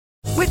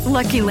With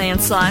Lucky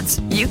Land Slots,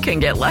 you can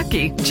get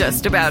lucky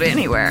just about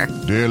anywhere.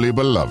 Dearly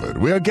beloved,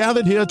 we are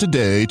gathered here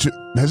today to...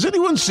 Has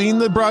anyone seen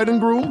the bride and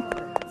groom?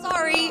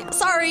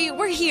 Sorry,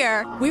 we're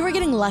here. We were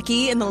getting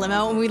lucky in the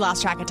limo and we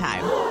lost track of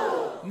time.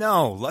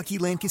 No, Lucky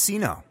Land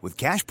Casino, with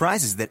cash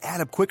prizes that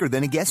add up quicker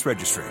than a guest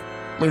registry.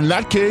 In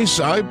that case,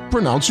 I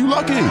pronounce you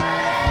lucky.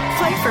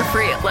 Play for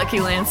free at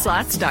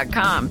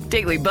LuckyLandSlots.com.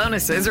 Daily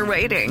bonuses are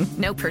waiting.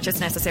 No purchase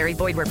necessary.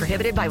 Void where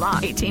prohibited by law.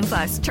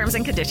 18+. Terms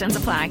and conditions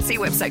apply. See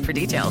website for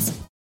details.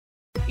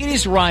 It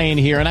is Ryan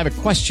here, and I have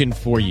a question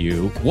for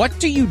you. What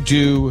do you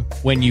do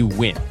when you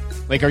win?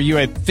 Like, are you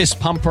a fist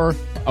pumper,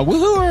 a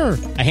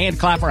woohooer, a hand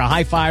clapper, a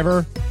high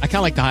fiver? I kind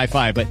of like the high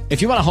five, but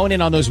if you want to hone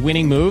in on those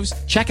winning moves,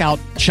 check out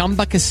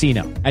Chumba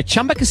Casino. At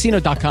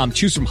ChumbaCasino.com,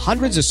 choose from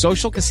hundreds of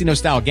social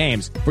casino-style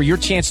games for your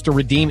chance to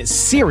redeem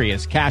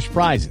serious cash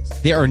prizes.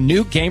 There are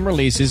new game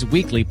releases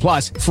weekly,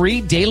 plus free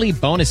daily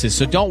bonuses,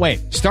 so don't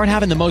wait. Start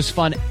having the most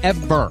fun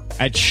ever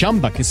at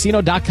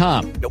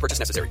ChumbaCasino.com. No purchase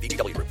necessary.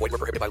 VGW. Void where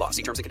prohibited by law.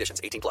 See terms and conditions.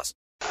 18+.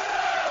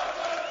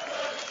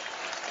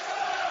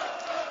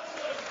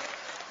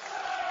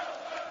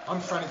 I'm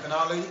Franny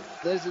Benali.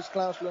 This is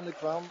Klaus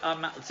Lundekvam.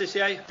 I'm Matt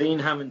Letitia. Dean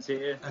Hammond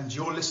here. And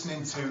you're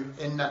listening to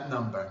In That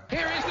Number.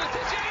 Here is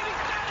Letitia.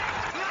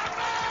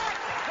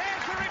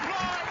 There's the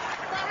reply.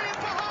 Marion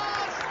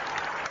Bahars.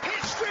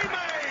 History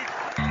made.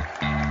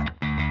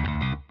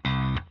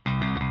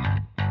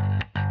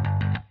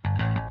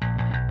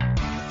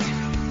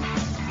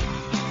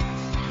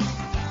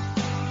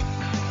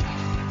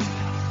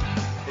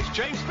 It's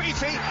James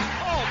Beattie.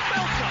 Oh,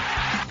 Belter.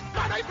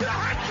 Man, they did a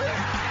hat-trick.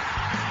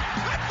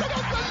 That's an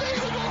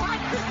unbelievable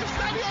hat-trick to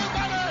Sadio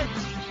Mane!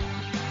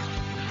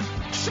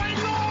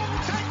 Shane Long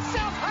takes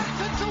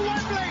Southampton to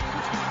Wembley!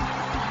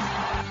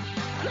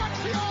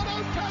 Graziano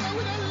Pella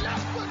with a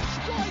left-foot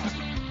strike!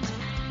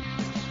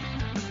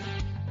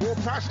 Ball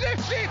pass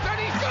lifts it and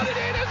he's got it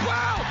in as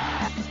well!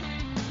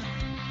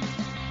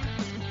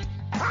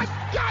 And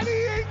Danny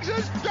Ings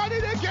has done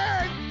it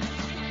again!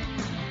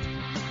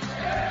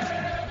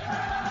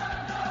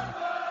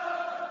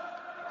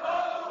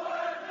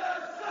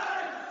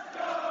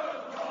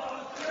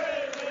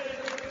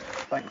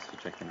 Thanks for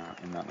checking out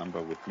In That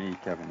Number with me,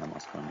 Kevin the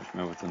Moscow-Mush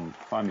Milton.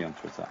 Find me on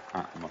Twitter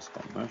at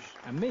Moscow-Mush.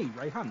 And me,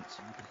 Ray Hunt.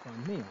 You can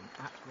find me on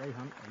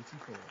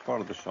 @RayHunt84.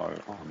 Follow the show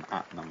on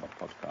 @Number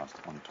Podcast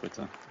on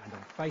Twitter. And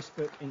on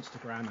Facebook,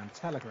 Instagram and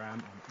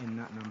Telegram on In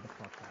That Number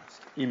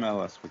Podcast.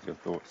 Email us with your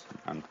thoughts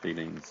and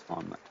feelings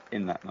on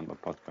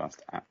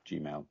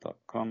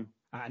inthatnumberpodcast@gmail.com.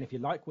 And if you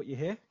like what you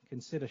hear,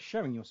 consider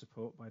showing your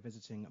support by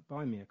visiting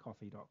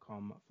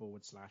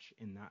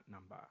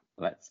buymeacoffee.com/inthatnumber.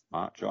 Let's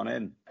march on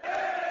in.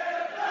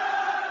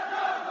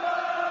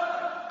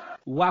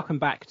 Welcome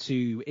back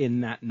to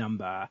In That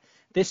Number.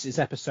 This is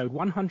episode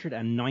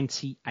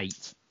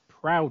 198.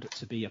 Proud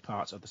to be a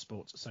part of the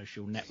Sports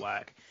Social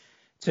Network.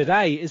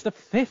 Today is the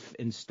 5th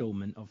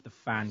instalment of the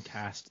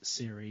FanCast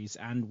series,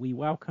 and we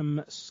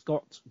welcome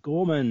Scott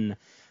Gorman,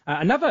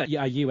 another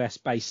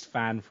US-based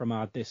fan from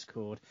our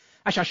Discord.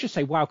 Actually, I should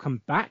say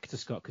welcome back to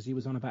Scott, because he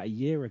was on about a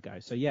year ago.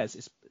 So, yes,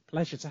 it's a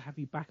pleasure to have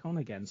you back on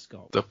again,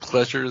 Scott. The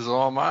pleasure is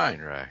all mine,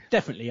 Ray.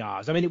 Definitely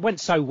ours. I mean, it went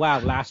so well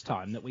last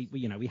time that we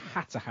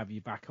had to have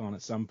you back on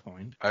at some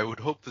point. I would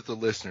hope that the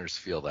listeners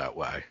feel that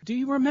way. Do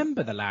you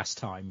remember the last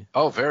time?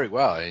 Oh, very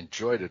well. I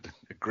enjoyed it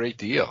a great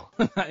deal.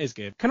 That is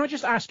good. Can I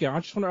just ask you, I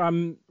just want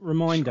to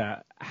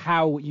reminder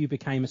how you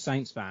became a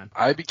Saints fan.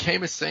 I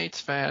became a Saints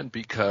fan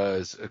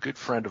because a good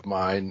friend of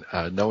mine,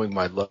 knowing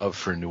my love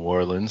for New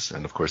Orleans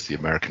and, of course, the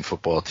American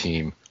football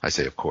team, I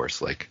say, of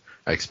course, like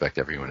I expect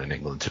everyone in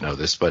England to know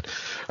this, but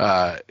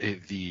the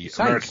Saints,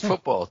 American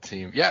football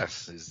team,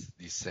 yes, is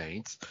the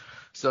Saints.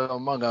 So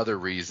among other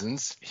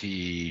reasons,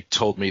 he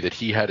told me that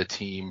he had a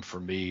team for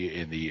me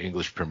in the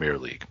English Premier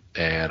League,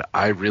 and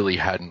I really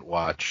hadn't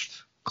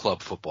watched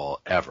club football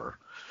ever.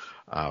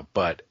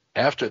 But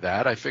after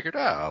that, I figured,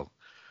 I'll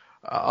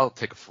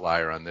take a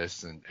flyer on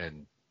this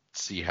and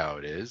see how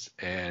it is.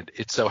 And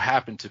it so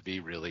happened to be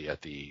really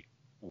at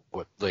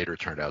what later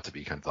turned out to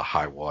be kind of the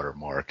high water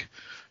mark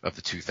of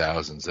the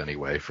 2000s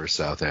anyway for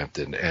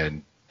Southampton.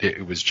 And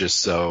it was just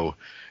so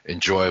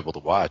enjoyable to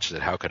watch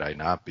that how could I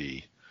not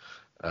be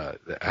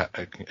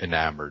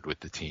enamored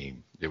with the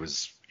team? It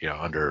was,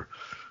 under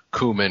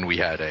Koeman, we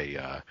had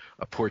a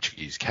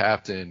Portuguese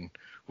captain,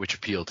 which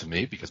appealed to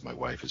me because my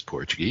wife is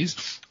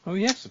Portuguese. Oh,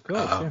 yes, of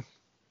course.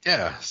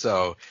 Yeah.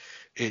 So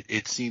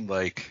it seemed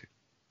like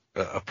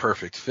a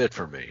perfect fit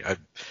for me.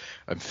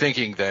 I'm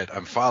thinking that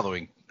I'm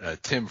following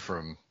Tim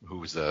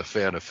who's a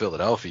fan of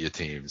Philadelphia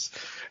teams,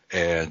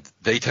 and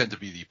they tend to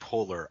be the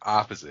polar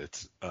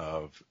opposites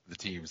of the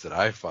teams that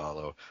I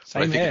follow.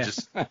 Same but I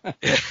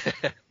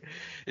think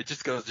it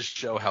just goes to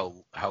show how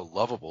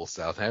lovable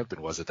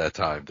Southampton was at that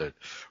time, that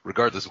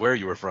regardless where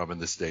you were from in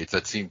the States,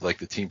 that seemed like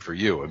the team for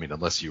you. I mean,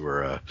 unless you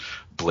were a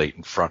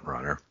blatant front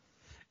runner.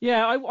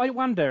 Yeah, I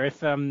wonder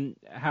if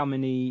how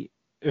many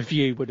of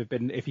you would have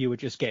been, if you were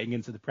just getting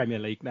into the Premier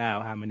League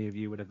now, how many of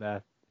you would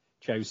have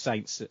chose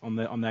Saints on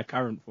their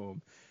current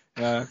form?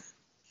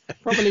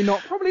 Probably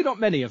not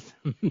many of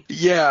them.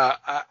 Yeah,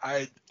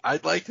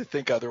 I'd like to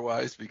think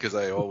otherwise because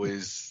I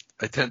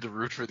tend to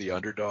root for the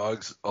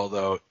underdogs.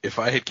 Although if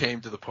I'd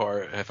come to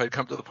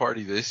the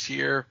party this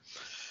year,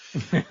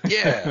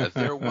 yeah,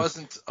 there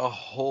wasn't a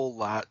whole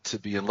lot to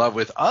be in love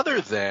with, other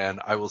than,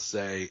 I will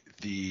say,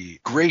 the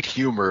great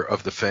humor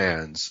of the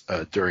fans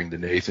during the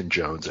Nathan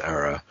Jones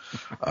era.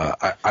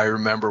 I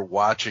remember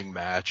watching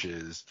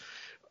matches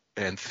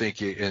and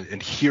thinking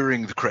and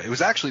hearing the crowd. It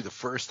was actually the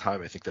first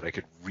time I think that I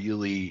could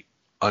really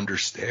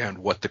understand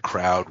what the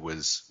crowd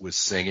was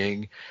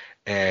singing,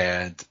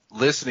 and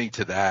listening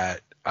to that,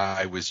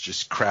 I was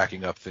just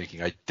cracking up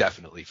thinking I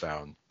definitely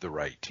found the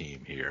right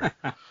team here.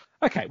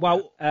 Okay,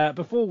 well,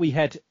 before we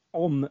head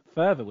on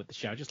further with the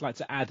show, I'd just like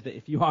to add that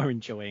if you are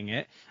enjoying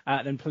it,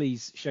 then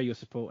please show your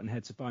support and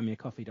head to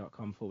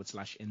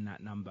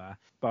buymeacoffee.com/inthatnumber.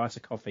 Buy us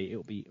a coffee. It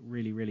will be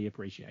really, really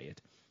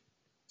appreciated.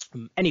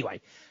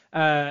 Anyway,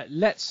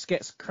 let's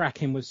get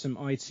cracking with some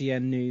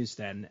ITN news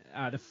then.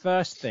 The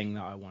first thing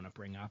that I want to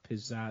bring up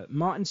is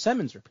Martin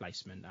Semmens'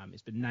 replacement.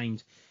 It's been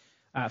named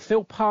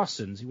Phil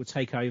Parsons, who will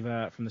take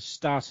over from the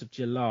start of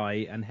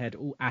July and head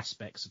all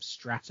aspects of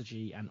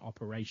strategy and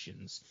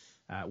operations,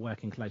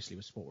 working closely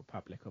with Sport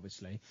Republic,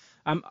 obviously.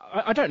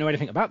 I don't know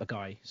anything about the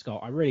guy,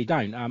 Scott. I really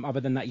don't, other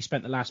than that he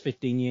spent the last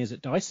 15 years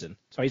at Dyson.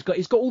 So he's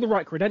got all the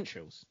right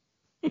credentials.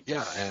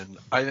 Yeah, and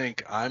I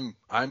think I'm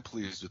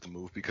pleased with the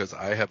move because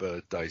I have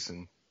a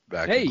Dyson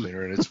vacuum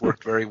cleaner and it's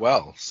worked very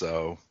well.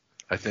 So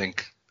I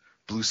think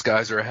blue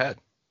skies are ahead.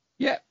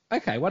 Yeah.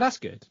 Okay. Well, that's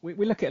good. We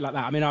look at it like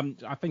that. I mean,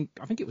 I think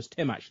it was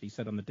Tim actually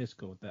said on the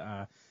Discord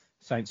that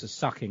Saints are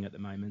sucking at the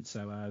moment,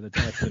 so the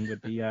Dyson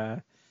would be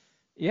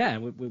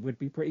would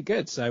be pretty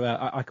good. So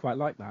I quite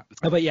like that.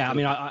 But yeah, I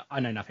mean, I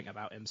know nothing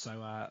about him,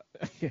 so.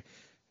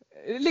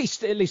 At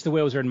least the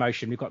wheels are in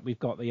motion. We've got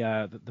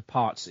the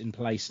parts in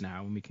place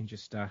now, and we can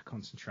just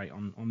concentrate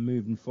on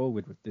moving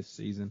forward with this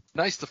season.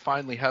 Nice to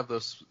finally have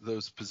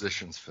those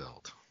positions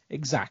filled.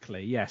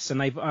 Exactly, yes.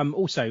 And they've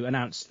also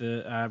announced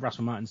the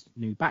Russell Martin's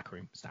new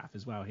backroom staff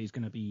as well. He's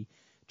going to be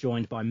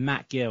joined by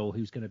Matt Gill,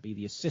 who's going to be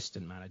the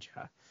assistant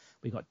manager.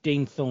 We've got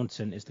Dean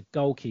Thornton as the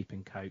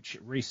goalkeeping coach.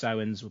 Rhys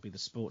Owens will be the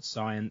sports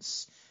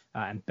science.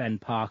 And Ben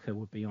Parker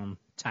would be on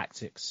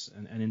tactics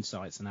and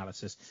insights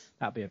analysis.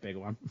 That'd be a big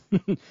one.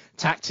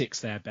 Tactics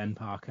there, Ben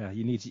Parker.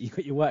 You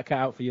got your work cut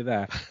out for you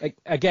there.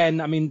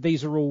 Again, I mean,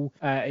 these are all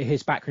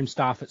his backroom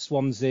staff at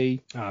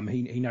Swansea.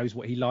 He knows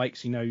what he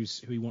likes. He knows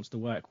who he wants to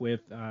work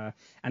with.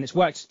 And it's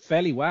worked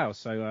fairly well.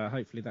 So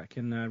hopefully that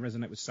can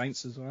resonate with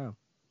Saints as well.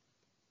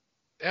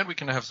 And we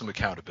can have some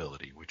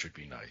accountability, which would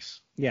be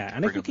nice. Yeah,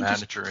 and if we can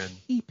just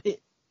keep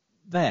it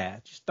there,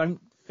 just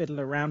don't fiddle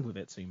around with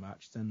it too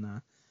much,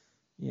 then...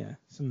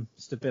 some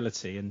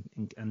stability and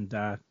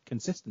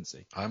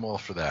consistency. I'm all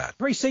for that.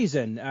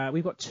 Pre-season,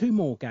 we've got 2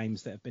 more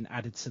games that have been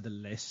added to the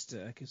list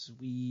because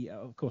we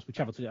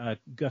travelled to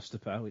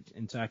Göztepe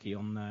in Turkey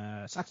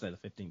on Saturday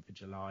the 15th of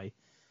July,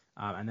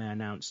 and they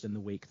announced in the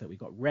week that we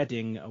got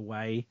Reading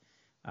away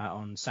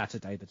on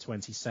Saturday the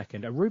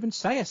 22nd. Ruben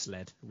Sayas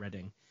led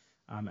Reading,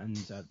 and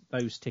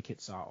those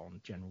tickets are on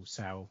general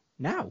sale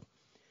now.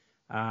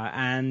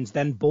 And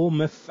then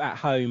Bournemouth at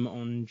home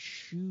on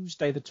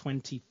Tuesday the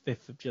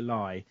 25th of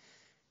July.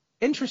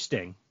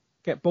 Interesting.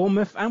 Get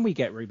Bournemouth and we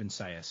get Ruben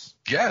Sayas.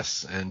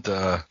 Yes, and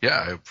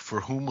for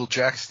whom will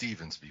Jack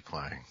Stevens be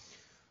playing?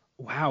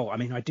 Wow, I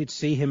mean, I did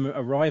see him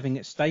arriving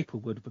at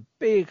Staplewood with a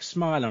big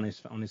smile on his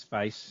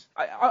face.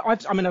 I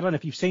mean, I don't know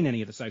if you've seen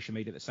any of the social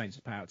media that Saints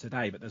have put out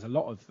today, but there's a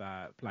lot of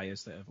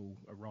players that have all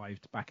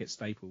arrived back at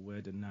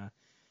Staplewood, and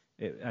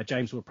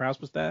James Ward-Prowse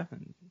was there,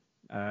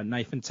 and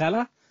Nathan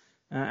Teller.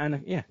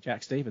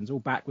 Jack Stevens, all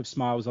back with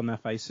smiles on their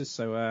faces.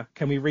 So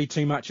can we read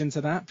too much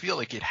into that? I feel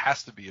like it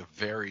has to be a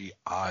very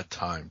odd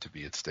time to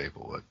be at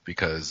Staplewood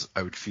because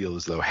I would feel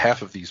as though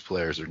half of these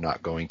players are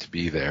not going to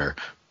be there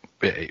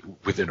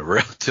within a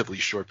relatively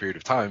short period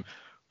of time,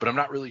 but I'm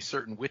not really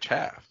certain which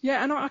half.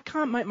 Yeah, and I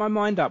can't make my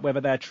mind up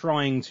whether they're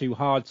trying too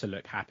hard to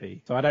look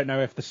happy. So I don't know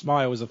if the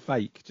smiles are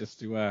fake just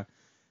to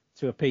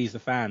appease the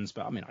fans,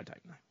 but I mean, I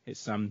don't know.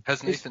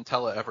 Has Nathan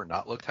Tella ever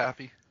not looked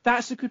happy?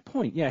 That's a good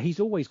point. Yeah, he's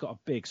always got a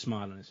big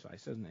smile on his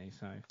face, hasn't he?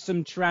 So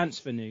some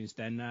transfer news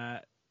then.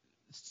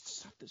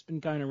 Stuff that's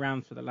been going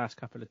around for the last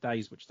couple of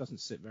days, which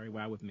doesn't sit very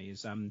well with me,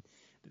 is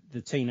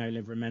the Tino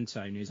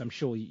Livramento news. I'm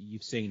sure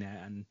you've seen it,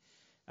 and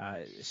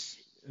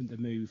the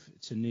move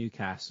to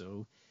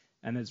Newcastle.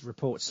 And there's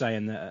reports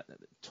saying that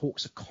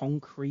talks are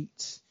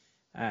concrete.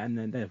 And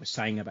then they were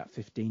saying about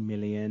 15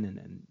 million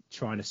and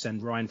trying to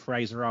send Ryan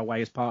Fraser our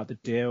way as part of the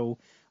deal.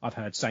 I've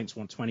heard Saints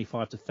want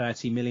 25 to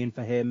 30 million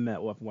for him,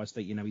 or otherwise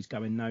that, he's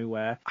going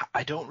nowhere.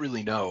 I don't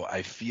really know.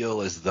 I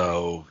feel as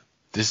though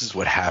this is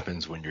what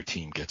happens when your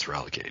team gets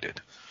relegated,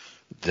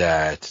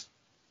 that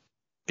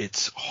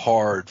it's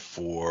hard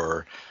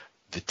for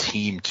the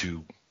team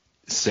to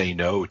say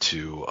no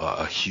to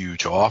a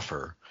huge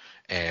offer.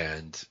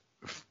 And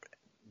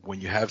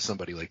when you have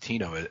somebody like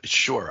Tino,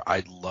 sure,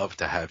 I'd love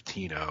to have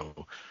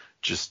Tino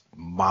just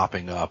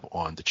mopping up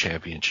on the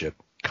championship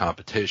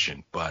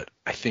competition, but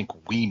I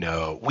think we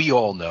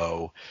all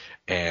know,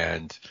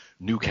 and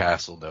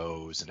Newcastle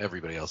knows, and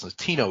everybody else knows,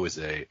 Tino is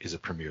a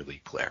Premier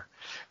League player.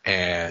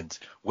 And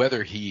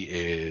whether he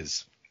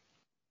is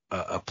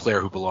a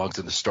player who belongs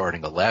in the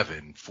starting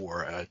 11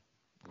 for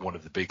one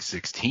of the big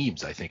six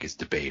teams, I think is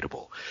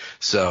debatable.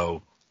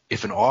 So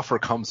if an offer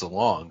comes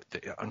along,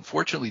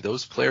 unfortunately,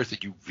 those players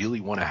that you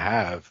really want to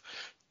have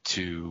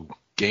to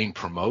gain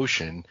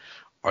promotion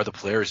are the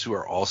players who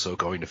are also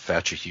going to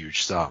fetch a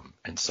huge sum.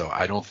 And so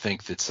I don't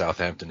think that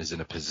Southampton is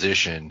in a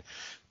position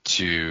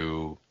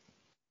to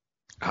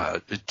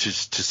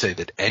say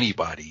that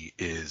anybody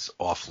is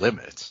off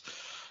limits,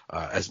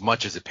 as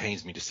much as it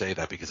pains me to say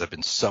that, because I've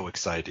been so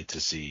excited to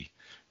see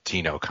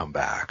Tino come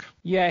back.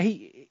 Yeah,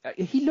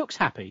 he looks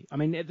happy. I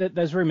mean,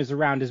 there's rumours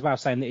around as well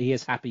saying that he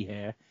is happy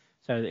here.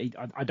 So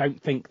I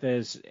don't think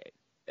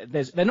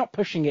they're not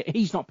pushing it.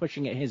 He's not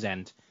pushing it his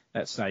end,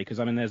 let's say, because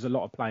I mean, there's a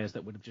lot of players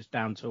that would have just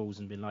down tools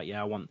and been like,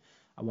 yeah, I want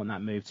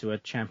that move to a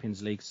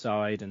Champions League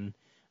side, and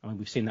I mean,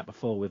 we've seen that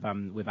before with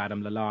Adam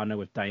Lallana,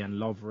 with Dejan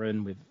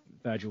Lovren, with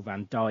Virgil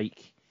van Dijk.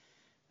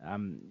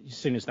 As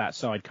soon as that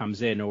side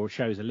comes in or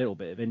shows a little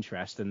bit of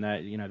interest, and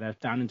they're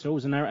down in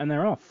tools and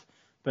they're off.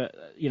 But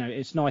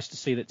it's nice to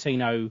see that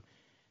Tino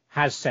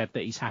has said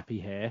that he's happy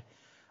here.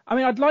 I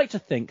mean, I'd like to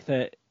think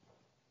that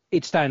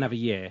he'd stay another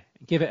year,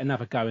 give it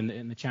another go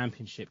in the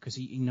Championship, because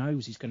he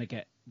knows he's going to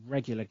get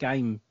regular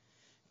game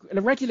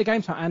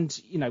time.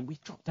 And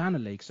we've dropped down a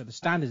league, so the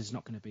standard is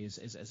not going to be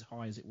as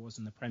high as it was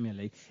in the Premier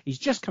League. He's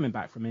just coming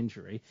back from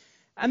injury.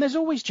 And there's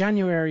always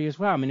January as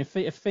well. I mean,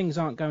 if things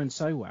aren't going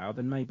so well,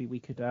 then maybe we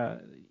could,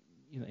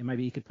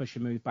 maybe he could push a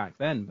move back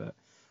then. But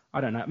I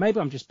don't know.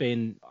 Maybe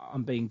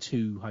I'm being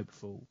too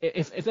hopeful.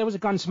 If there was a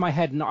gun to my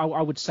head,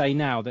 I would say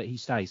now that he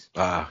stays.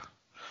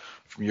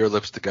 From your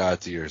lips to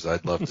God's ears,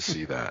 I'd love to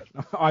see that.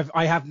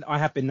 I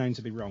have been known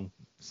to be wrong.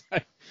 So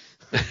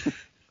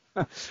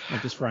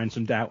I'm just throwing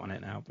some doubt on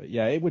it now. But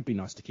yeah, it would be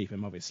nice to keep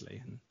him,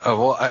 obviously.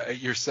 Oh well,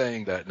 you're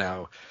saying that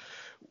now.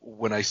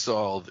 When I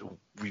saw,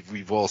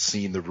 we've all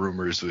seen the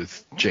rumors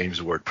with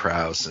James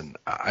Ward-Prowse, and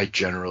I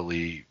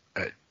generally,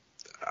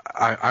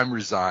 I'm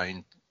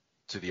resigned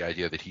to the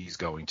idea that he's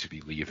going to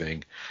be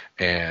leaving.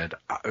 And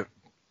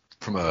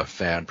from a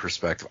fan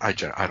perspective, I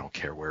don't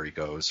care where he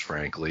goes,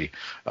 frankly.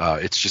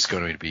 It's just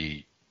going to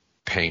be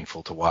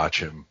painful to watch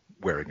him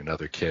wearing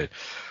another kit.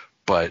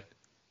 But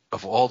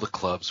of all the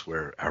clubs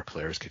where our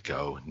players could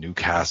go,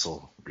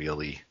 Newcastle,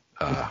 really,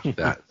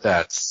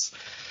 that's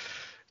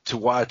to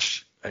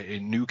watch.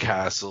 In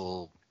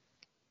Newcastle,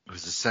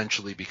 who's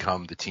essentially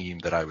become the team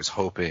that I was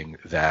hoping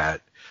that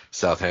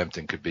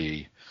Southampton could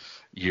be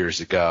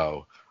years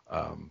ago,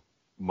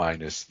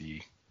 minus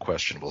the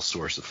questionable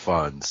source of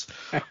funds.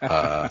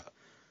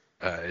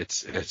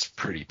 It's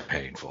pretty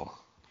painful.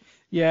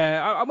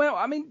 Yeah, well,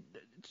 I mean,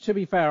 to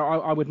be fair,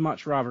 I would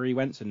much rather he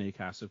went to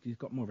Newcastle, because he's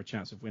got more of a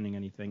chance of winning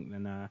anything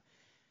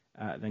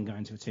than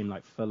going to a team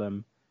like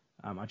Fulham.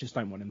 I just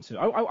don't want him to.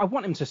 I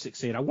want him to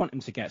succeed. I want him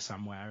to get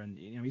somewhere, and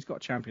he's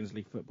got Champions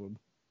League football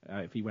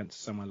if he went to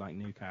somewhere like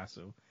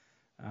Newcastle.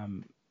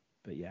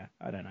 But yeah,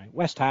 I don't know.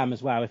 West Ham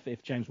as well.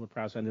 If James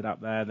Ward-Prowse ended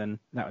up there, then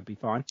that would be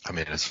fine. I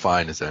mean, as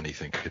fine as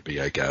anything could be,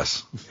 I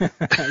guess.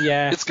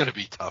 Yeah, it's going to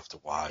be tough to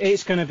watch.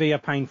 It's going to be a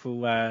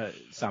painful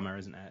summer,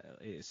 isn't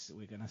it?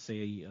 We're going to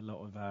see a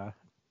lot of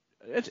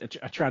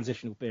a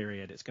transitional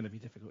period. It's going to be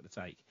difficult to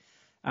take.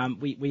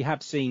 We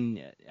have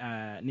seen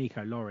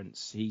Nico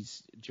Lawrence.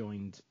 He's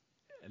joined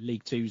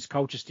League Two's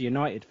Colchester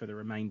United for the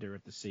remainder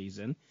of the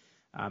season,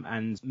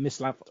 and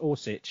Mislav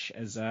Orsic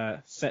is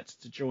set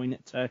to join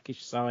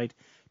Turkish side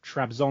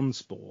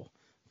Trabzonspor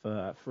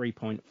for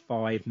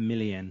 3.5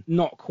 million.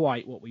 Not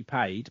quite what we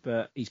paid,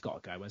 but he's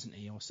got to go, hasn't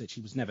he? Orsic,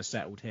 he was never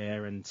settled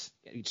here, and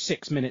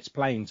 6 minutes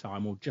playing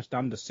time, or just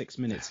under 6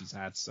 minutes he's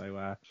had.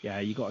 So yeah,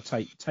 you got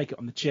to take it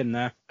on the chin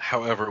there.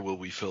 However, will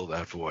we fill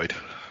that void?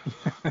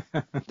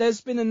 There's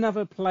been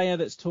another player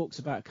that's talked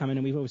about coming,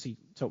 and we've obviously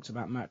talked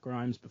about Matt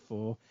Grimes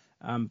before.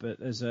 But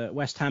there's a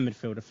West Ham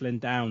midfielder, Flynn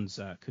Downs,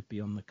 could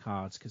be on the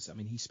cards, because I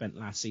mean he spent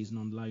last season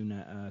on loan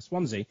at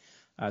Swansea.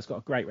 He's got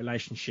a great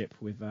relationship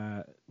with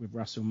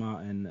Russell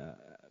Martin,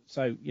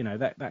 so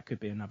that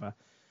could be another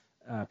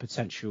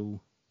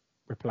potential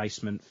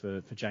replacement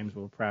for James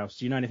Ward-Prowse.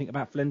 Do you know anything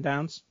about Flynn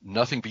Downs?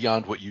 Nothing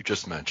beyond what you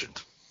just mentioned.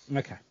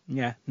 Okay,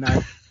 yeah,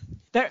 no.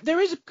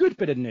 There is a good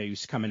bit of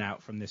news coming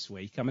out from this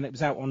week. I mean, it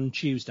was out on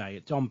Tuesday.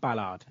 Don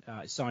Ballard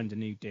signed a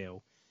new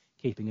deal,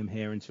 keeping him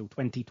here until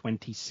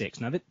 2026.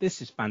 Now,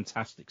 this is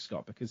fantastic,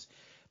 Scott, because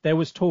there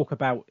was talk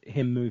about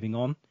him moving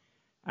on,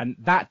 and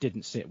that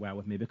didn't sit well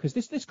with me, because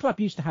this club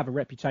used to have a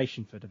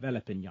reputation for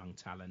developing young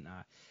talent.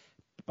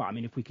 But, I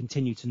mean, if we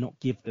continue to not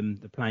give them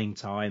the playing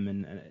time,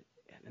 and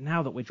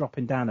now that we're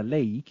dropping down a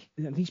league,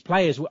 these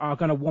players are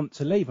going to want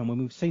to leave, and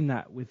we've seen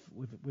that with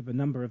a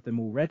number of them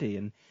already.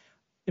 And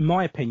in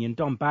my opinion,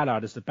 Don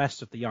Ballard is the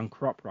best of the young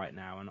crop right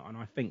now, and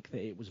I think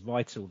that it was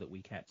vital that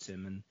we kept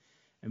him.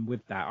 And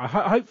with that,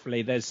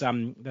 hopefully there's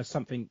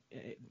something.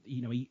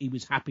 He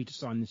was happy to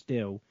sign this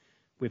deal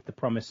with the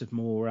promise of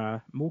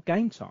more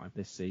game time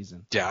this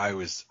season. Yeah, I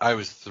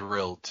was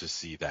thrilled to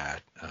see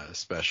that,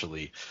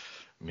 especially.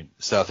 I mean,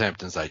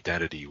 Southampton's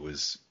identity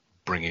was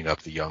bringing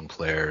up the young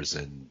players,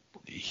 and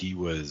he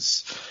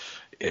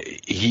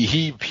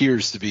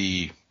appears to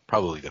be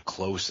probably the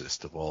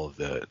closest of all of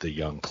the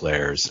young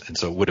players, and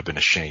so it would have been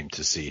a shame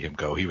to see him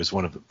go. He was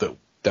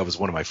that was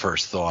one of my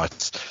first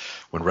thoughts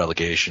when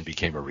relegation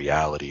became a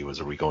reality. Was,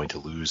 are we going to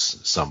lose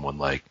someone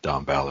like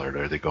Dom Ballard?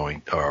 Are they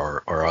going?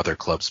 Are other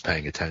clubs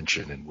paying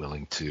attention and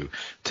willing to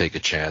take a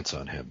chance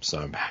on him? So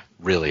I'm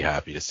really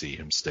happy to see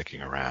him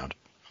sticking around.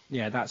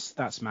 Yeah,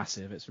 that's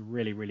massive. It's a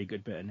really, really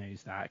good bit of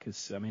news, that,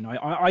 because I mean,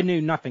 I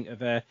knew nothing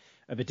of a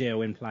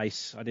deal in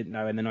place. I didn't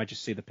know, and then I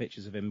just see the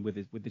pictures of him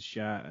with his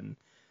shirt, and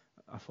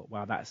I thought,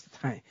 wow,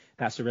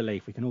 that's a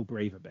relief. We can all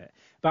breathe a bit.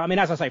 But I mean,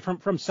 as I say,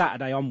 from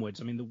Saturday onwards,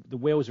 I mean, the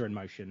wheels are in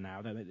motion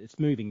now. It's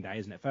moving day,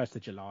 isn't it? 1st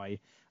of July.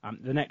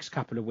 The next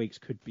couple of weeks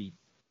could be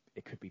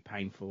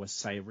painful,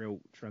 as I say, a real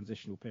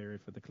transitional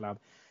period for the club.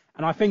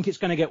 And I think it's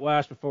going to get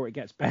worse before it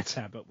gets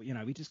better. But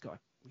we just got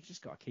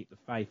to keep the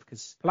faith,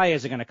 because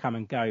players are going to come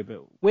and go,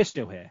 but we're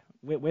still here.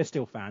 We're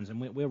still fans,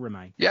 and we'll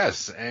remain.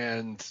 Yes,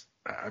 and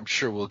I'm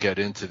sure we'll get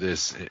into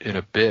this in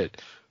a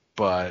bit,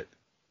 but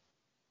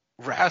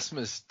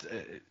Rasmus,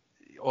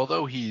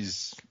 although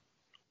he's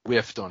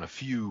whiffed on a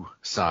few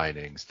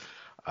signings,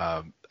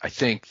 I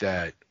think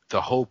that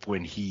the hope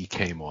when he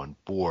came on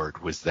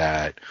board was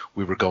that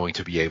we were going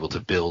to be able to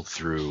build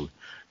through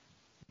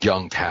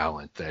young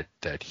talent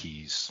that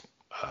he's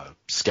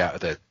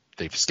that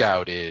they've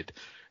scouted,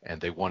 and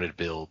they wanted to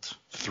build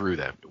through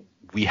them.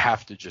 We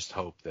have to just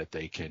hope that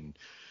they can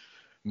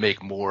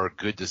make more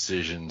good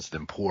decisions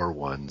than poor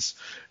ones.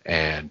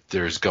 And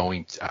there's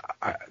going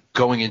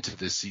into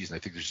this season, I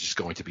think there's just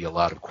going to be a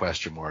lot of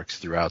question marks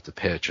throughout the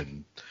pitch,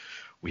 and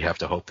we have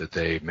to hope that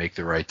they make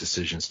the right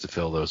decisions to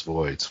fill those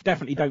voids.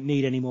 Definitely don't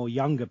need any more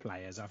younger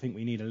players. I think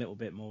we need a little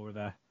bit more of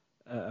a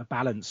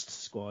balanced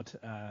squad.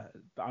 But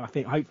I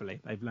think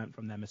hopefully they've learned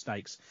from their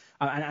mistakes.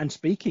 And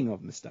speaking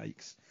of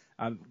mistakes,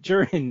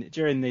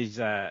 during these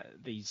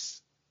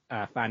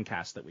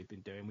FanCasts that we've been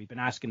doing, we've been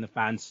asking the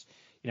fans,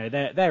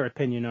 their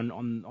opinion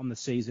on the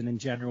season in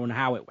general, and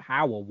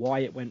how or why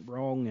it went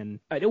wrong. And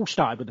it all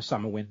started with the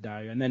summer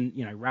window, and then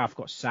Ralph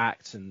got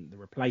sacked, and the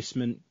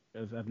replacement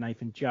of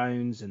Nathan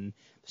Jones, and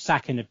the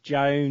sacking of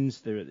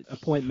Jones, the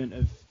appointment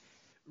of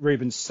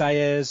Ruben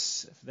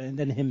Sayers, and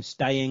then him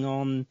staying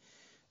on.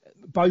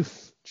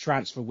 Both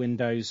transfer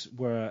windows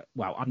were,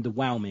 well,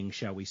 underwhelming,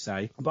 shall we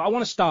say. But I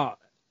want to start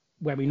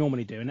where we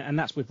normally do, and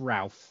that's with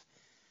Ralph.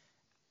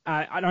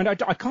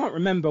 I can't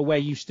remember where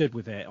you stood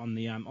with it on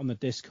the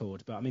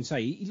Discord, but I mean,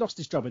 say he lost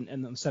his job on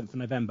the 7th of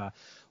November.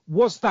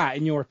 Was that,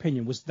 in your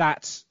opinion, was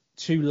that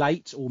too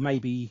late, or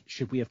maybe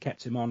should we have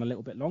kept him on a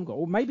little bit longer,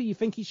 or maybe you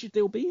think he should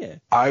still be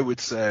here? I would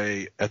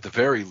say at the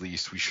very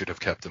least we should have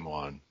kept him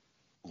on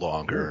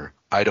longer.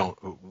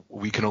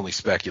 We can only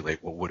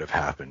speculate what would have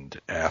happened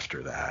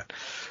after that.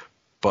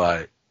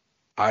 But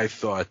I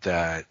thought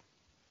that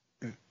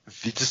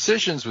the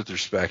decisions with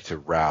respect to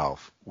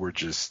Ralph were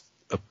just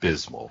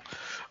abysmal.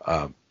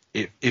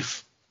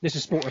 If this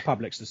is Sport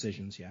Republic's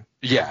decisions, yeah.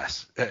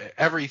 Yes,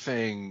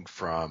 everything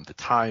from the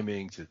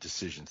timing to the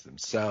decisions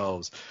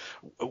themselves.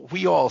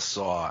 We all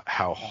saw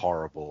how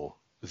horrible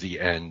the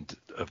end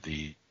of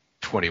the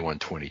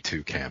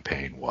 21-22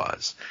 campaign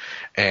was.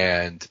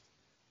 And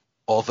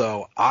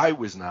although I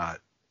was not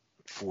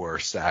for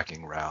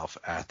sacking Ralph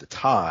at the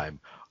time,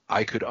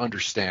 I could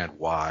understand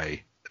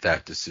why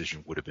that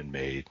decision would have been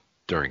made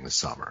during the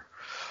summer.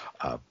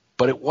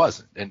 But it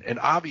wasn't. And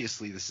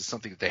obviously this is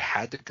something that they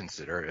had to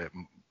consider.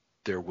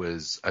 There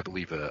was, I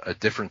believe, a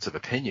difference of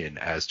opinion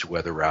as to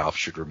whether Ralph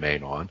should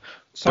remain on.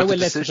 So we're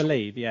led to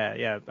believe,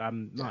 yeah.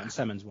 Martin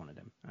Semmens wanted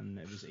him, and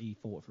he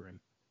fought for him.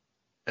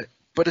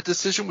 But a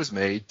decision was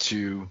made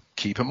to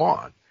keep him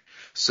on.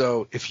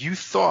 So if you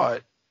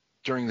thought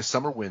during the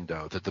summer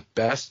window that the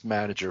best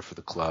manager for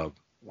the club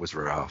was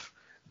Ralph,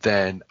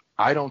 then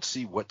I don't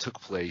see what took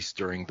place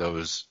during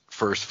those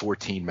first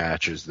 14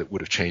 matches that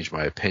would have changed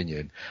my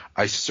opinion.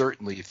 I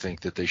certainly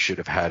think that they should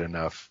have had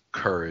enough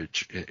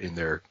courage in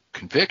their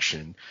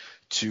conviction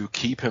to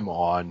keep him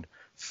on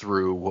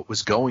through what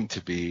was going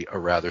to be a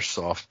rather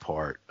soft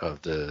part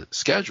of the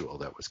schedule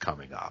that was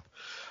coming up.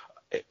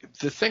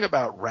 The thing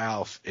about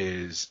Ralph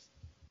is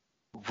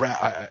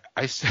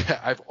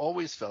I've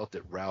always felt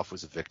that Ralph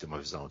was a victim of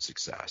his own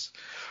success.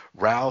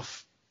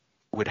 Ralph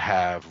would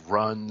have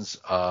runs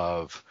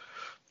of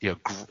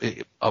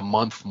a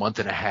month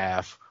and a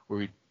half where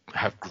we'd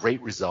have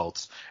great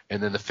results,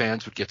 and then the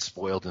fans would get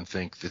spoiled and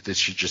think that this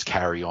should just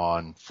carry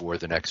on for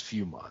the next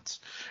few months.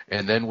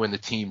 And then when the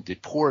team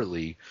did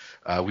poorly,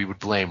 we would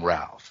blame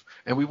Ralph.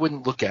 And we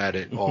wouldn't look at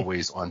it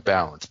always on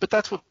balance. But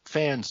that's what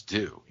fans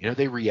do.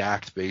 They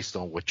react based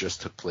on what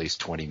just took place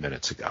 20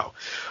 minutes ago.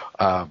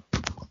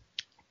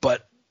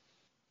 But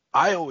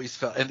I always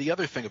felt – and the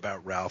other thing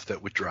about Ralph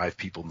that would drive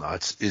people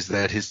nuts is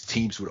that his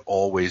teams would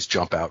always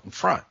jump out in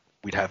front.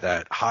 We'd have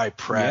that high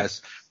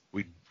press. Yep.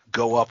 We'd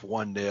go up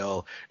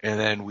 1-0, and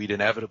then we'd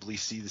inevitably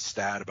see the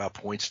stat about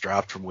points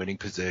dropped from winning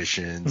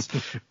positions,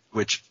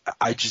 which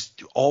I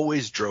just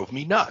always drove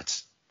me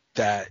nuts.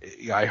 That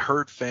I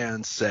heard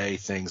fans say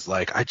things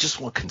like, I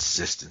just want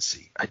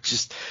consistency. I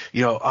just,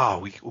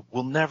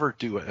 we'll never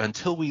do it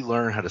until we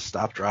learn how to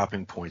stop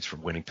dropping points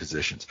from winning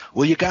positions.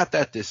 Well, you got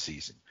that this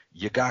season.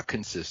 You got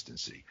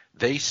consistency.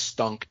 They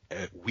stunk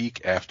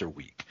week after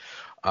week.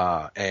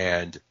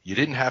 And you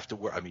didn't have to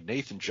worry. I mean,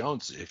 Nathan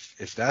Jones,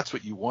 if that's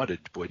what you wanted,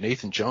 boy,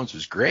 Nathan Jones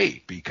was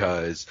great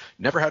because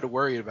never had to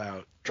worry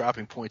about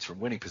dropping points from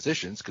winning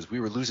positions because we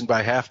were losing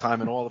by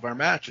halftime in all of our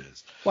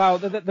matches. Well,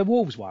 the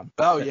Wolves won.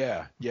 Oh,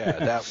 yeah.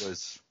 That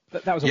was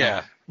that was a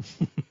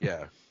win.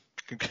 Yeah.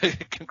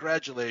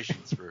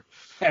 Congratulations for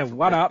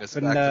one up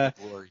and back to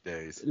the glory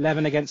days.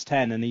 11 against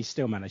 10, and he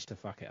still managed to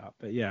fuck it up.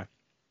 But yeah.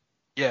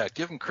 Yeah,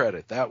 give him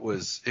credit. It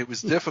was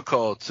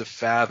difficult to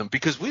fathom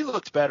because we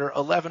looked better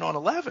 11 on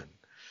 11.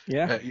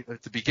 Yeah.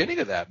 At the beginning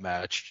of that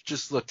match,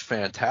 just looked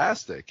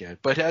fantastic.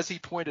 But as he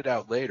pointed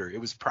out later, it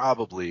was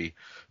probably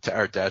to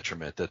our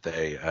detriment that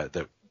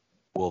that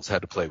Wolves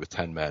had to play with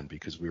 10 men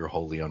because we were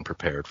wholly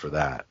unprepared for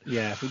that.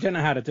 Yeah, we don't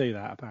know how to do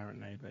that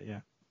apparently, but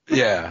yeah.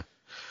 Yeah.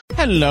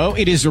 Hello,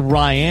 it is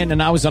Ryan,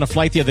 and I was on a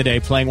flight the other day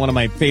playing one of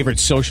my favorite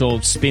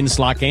social spin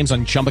slot games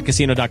on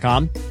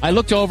ChumbaCasino.com. I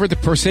looked over at the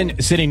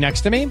person sitting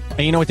next to me, and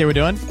you know what they were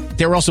doing?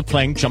 They were also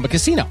playing Chumba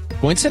Casino.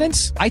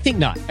 Coincidence? I think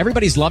not.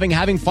 Everybody's loving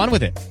having fun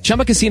with it.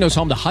 Chumba Casino is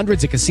home to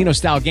hundreds of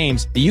casino-style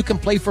games that you can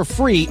play for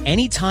free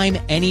anytime,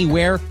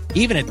 anywhere,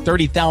 even at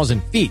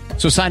 30,000 feet.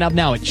 So sign up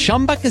now at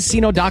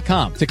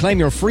ChumbaCasino.com to claim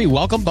your free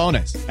welcome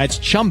bonus. That's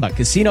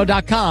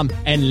ChumbaCasino.com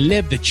and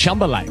live the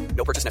Chumba life.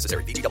 No purchase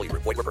necessary. VGW.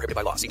 Void where prohibited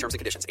by law. See terms and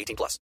conditions.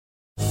 18+.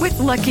 With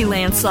Lucky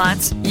Land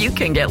Slots, you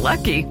can get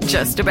lucky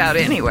just about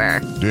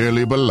anywhere.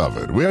 Dearly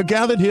beloved, we are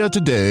gathered here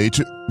today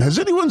to... Has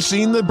anyone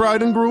seen the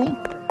bride and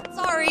groom?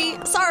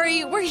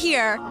 Sorry, we're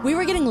here. We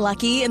were getting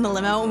lucky in the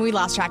limo and we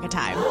lost track of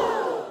time.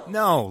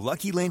 No,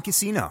 Lucky Land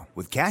Casino,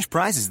 with cash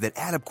prizes that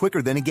add up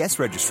quicker than a guest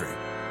registry.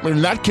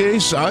 In that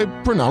case, I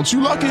pronounce you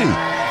lucky.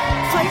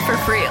 Play for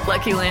free at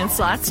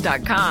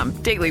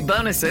LuckyLandSlots.com. Daily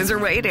bonuses are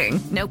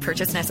waiting. No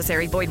purchase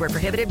necessary. Void where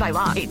prohibited by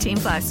law.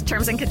 18+.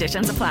 Terms and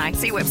conditions apply.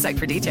 See website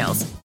for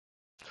details.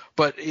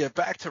 But yeah,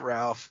 back to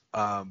Ralph.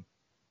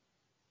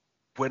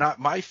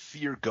 My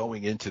fear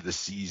going into the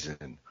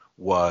season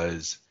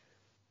was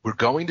we're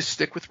going to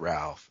stick with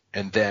Ralph,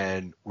 and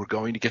then we're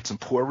going to get some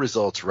poor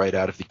results right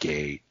out of the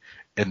gate,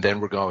 and then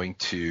we're going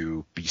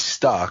to be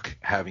stuck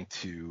having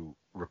to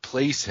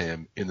replace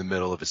him in the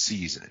middle of a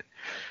season.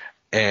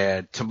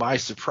 And to my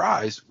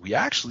surprise, we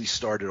actually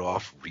started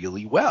off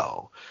really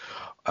well.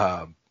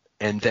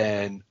 And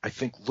then I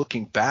think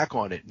looking back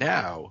on it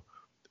now,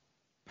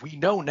 we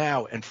know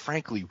now, and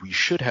frankly, we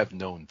should have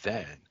known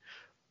then,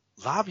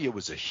 Lavia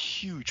was a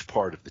huge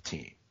part of the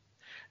team.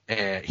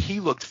 And he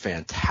looked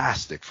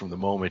fantastic from the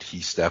moment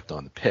he stepped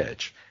on the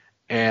pitch.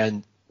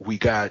 And we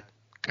got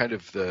kind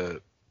of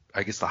the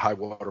high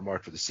water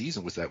mark for the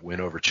season was that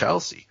win over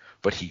Chelsea,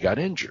 but he got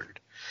injured.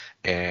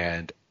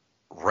 And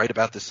right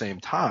about the same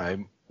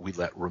time, we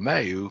let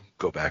Romeu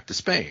go back to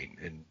Spain.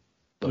 And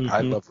look,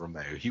 I love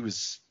Romeu. He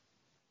was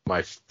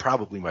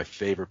probably my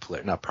favorite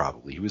player. Not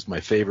probably, he was my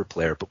favorite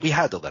player, but we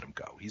had to let him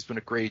go. He's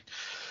been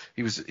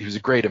he was a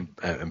great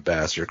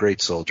ambassador, a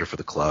great soldier for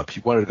the club.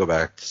 He wanted to go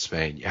back to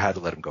Spain. You had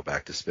to let him go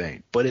back to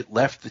Spain, but it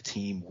left the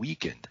team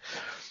weakened.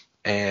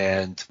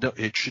 And no,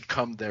 it should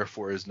come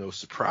therefore as no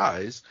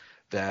surprise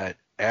that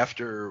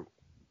after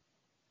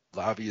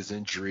Lavia's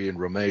injury and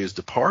Romeu's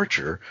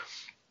departure,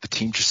 the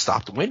team just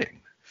stopped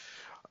winning.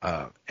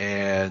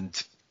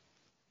 And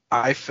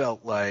I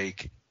felt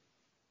like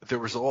there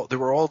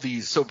were all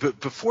these. So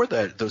before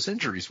those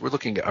injuries,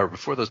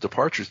 before those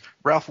departures,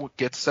 Ralph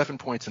gets 7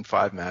 points in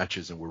 5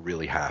 matches, and we're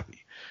really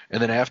happy. And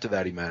then after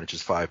that, he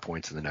manages 5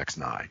 points in the next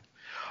 9.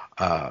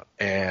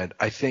 And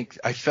I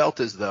felt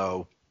as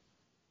though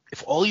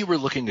if all you were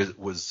looking at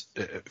was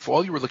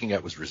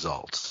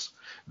results,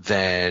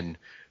 then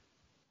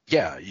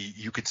yeah,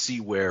 you could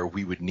see where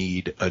we would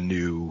need a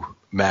new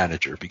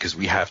manager because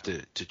we have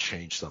to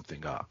change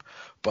something up.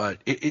 But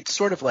it's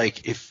sort of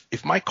like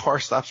if my car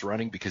stops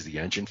running because the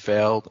engine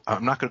failed,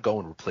 I'm not going to go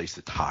and replace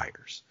the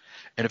tires.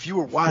 And if you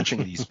were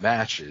watching these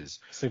matches,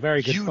 it's a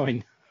very good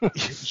point.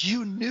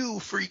 You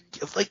knew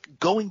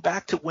going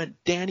back to when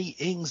Danny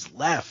Ings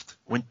left.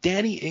 When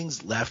Danny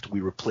Ings left, we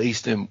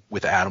replaced him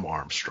with Adam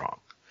Armstrong.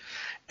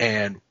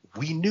 And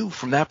we knew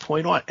from that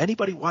point on,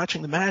 anybody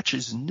watching the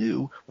matches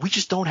knew we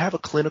just don't have a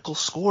clinical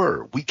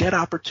scorer. We get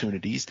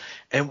opportunities,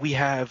 and we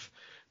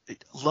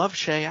love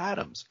Shea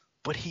Adams,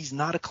 but he's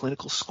not a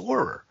clinical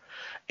scorer.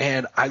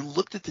 And I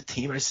looked at the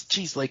team and I said,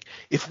 geez,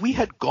 if we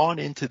had gone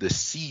into the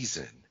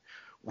season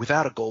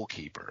without a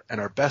goalkeeper and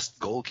our best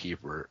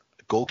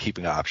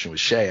goalkeeping option was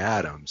Shea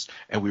Adams,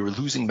 and we were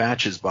losing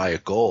matches by a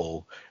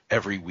goal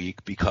every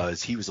week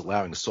because he was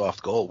allowing a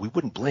soft goal, we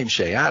wouldn't blame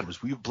Shea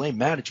Adams. We would blame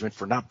management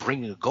for not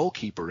bringing a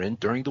goalkeeper in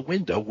during the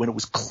window when it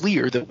was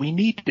clear that we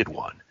needed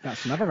one.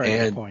 That's another very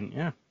good point,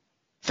 yeah.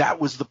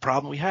 that was the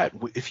problem we had.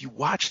 If you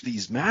watch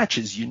these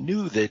matches, you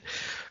knew that,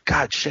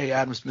 God, Shea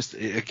Adams missed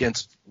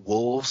against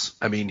Wolves.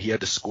 I mean, he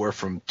had to score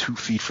from 2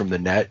 feet from the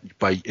net.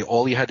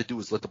 All he had to do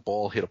was let the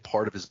ball hit a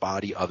part of his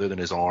body other than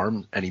his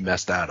arm, and he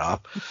messed that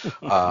up.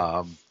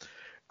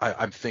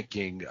 I'm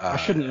thinking. I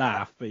shouldn't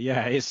laugh, but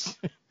yeah, it's.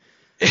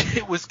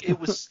 It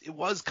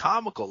was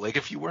comical. Like,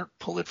 if you weren't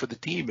pulling for the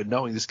team and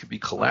knowing this could be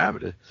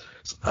calamitous,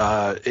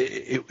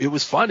 it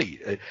was funny.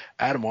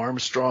 Adam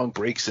Armstrong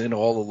breaks in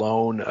all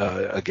alone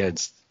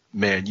against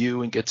Man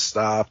U and gets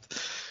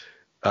stopped.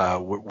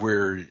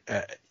 We're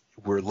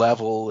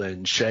level,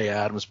 and Shea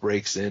Adams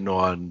breaks in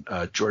on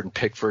Jordan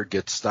Pickford,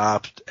 gets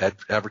stopped.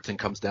 Everton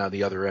comes down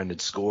the other end and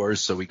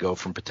scores. So we go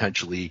from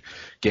potentially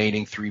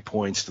gaining 3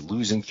 points to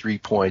losing 3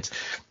 points.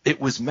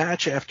 It was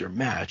match after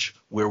match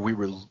where we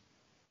were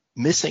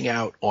missing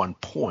out on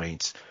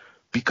points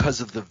because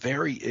of the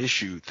very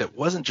issue that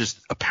wasn't just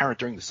apparent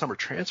during the summer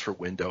transfer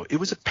window. It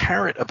was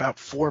apparent about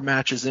 4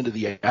 matches into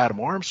the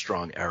Adam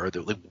Armstrong era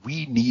that, like,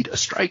 we need a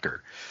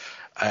striker.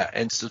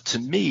 And so to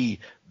me,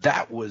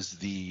 that was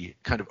the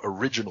kind of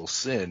original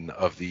sin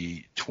of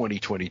the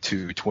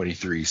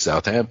 2022-23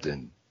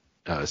 Southampton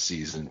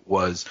season.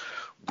 Was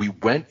we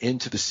went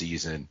into the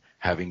season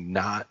having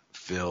not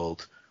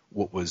filled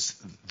what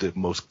was the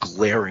most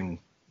glaring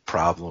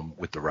problem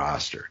with the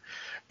roster.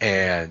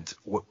 And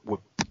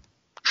what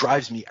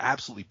drives me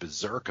absolutely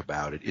berserk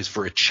about it is,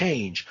 for a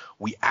change,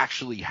 we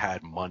actually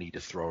had money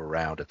to throw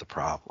around at the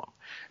problem.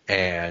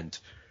 And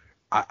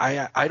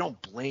I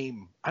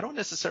don't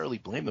necessarily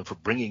blame them for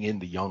bringing in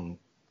the young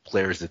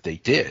players that they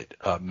did,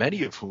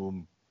 many of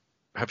whom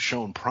have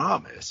shown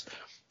promise.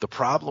 The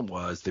problem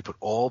was they put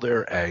all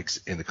their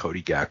eggs in the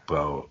Cody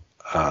Gakpo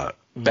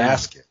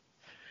basket.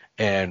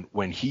 And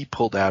when he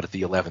pulled out at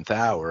the 11th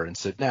hour and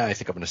said, I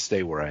think I'm going to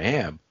stay where I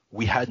am,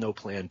 we had no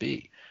plan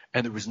B.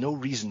 And there was no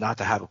reason not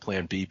to have a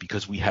plan B,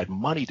 because we had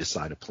money to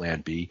sign a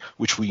plan B,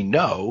 which we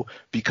know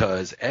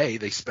because A,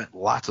 they spent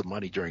lots of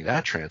money during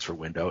that transfer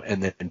window,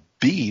 and then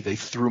B, they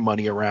threw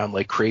money around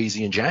like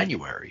crazy in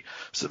January.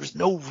 So there's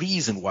no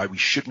reason why we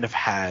shouldn't have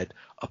had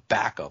a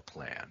backup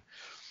plan.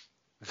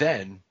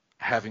 Then,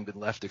 having been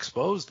left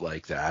exposed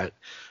like that,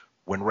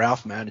 when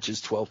Ralph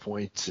manages 12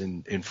 points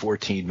in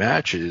 14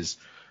 matches,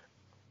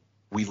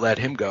 we let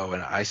him go.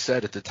 And I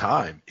said at the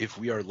time, if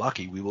we are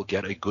lucky, we will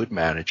get a good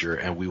manager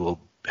and we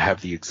will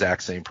have the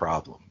exact same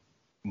problem.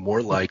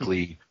 More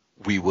likely,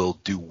 we will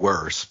do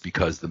worse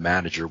because the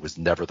manager was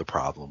never the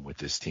problem with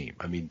this team.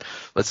 I mean,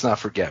 let's not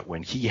forget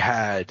when he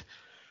had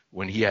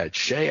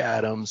Shea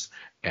Adams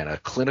and a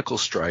clinical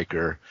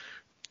striker,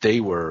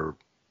 they were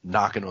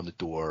knocking on the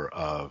door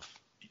of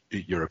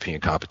European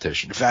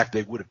competition. In fact,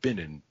 they would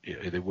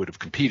have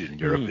competed in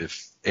Europe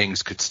if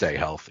Ings could stay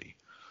healthy.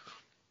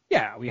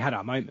 Yeah, we had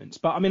our moments,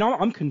 but I mean,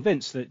 I'm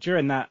convinced that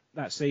during that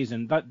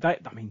season,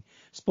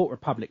 Sport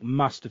Republic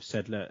must have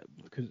said, look,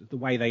 because the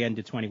way they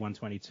ended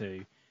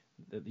 21-22,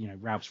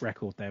 Ralph's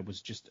record there was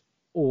just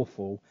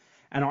awful,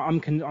 and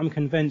I'm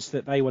convinced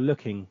that they were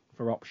looking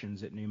for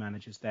options at new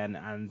managers then,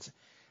 and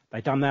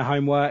they done their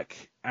homework,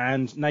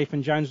 and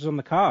Nathan Jones was on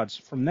the cards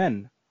from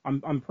then.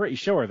 I'm pretty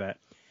sure of it,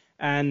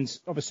 and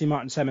obviously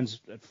Martin Semmens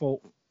at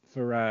fault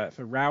for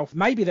Ralph.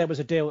 Maybe there was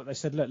a deal that they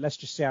said, look, let's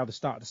just see how the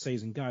start of the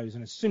season goes.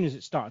 And as soon as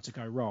it started to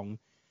go wrong,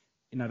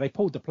 they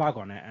pulled the plug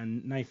on it,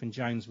 and Nathan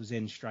Jones was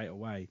in straight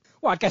away.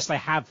 Well, I guess they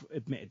have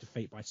admitted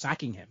defeat by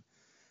sacking him.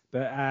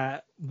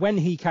 But when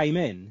he came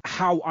in,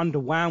 how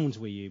underwhelmed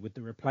were you with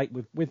the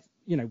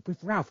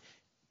with Ralph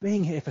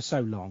being here for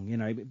so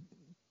long,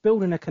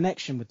 building a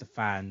connection with the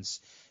fans?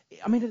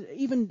 I mean,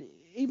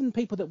 even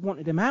people that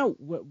wanted him out,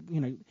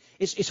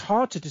 it's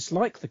hard to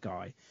dislike the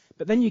guy.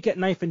 But then you get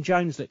Nathan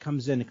Jones that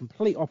comes in, a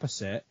complete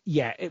opposite.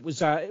 Yeah, it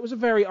was a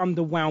very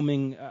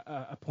underwhelming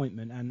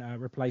appointment and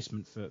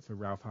replacement for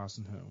Ralph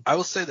Hasenhüttl. I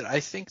will say that I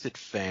think that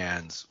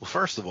fans, well,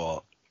 first of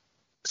all,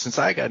 since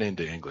I got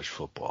into English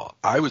football,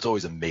 I was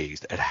always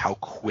amazed at how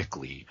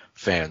quickly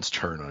fans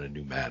turn on a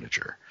new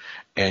manager.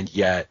 And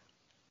yet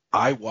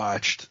I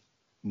watched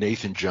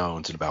Nathan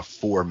Jones in about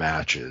 4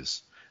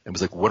 matches and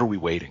was like, what are we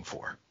waiting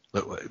for?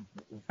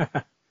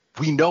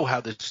 We know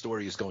how this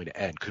story is going to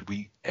end. Could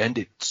we end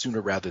it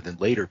sooner rather than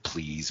later,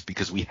 please?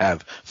 Because we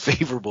have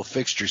favorable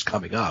fixtures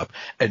coming up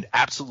and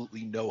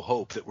absolutely no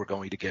hope that we're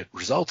going to get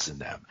results in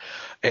them.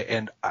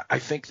 And I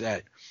think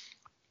that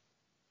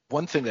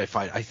one thing that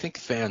I think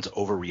fans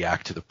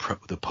overreact to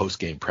the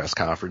post-game press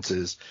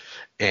conferences,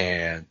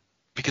 and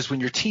because when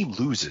your team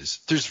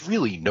loses, there's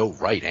really no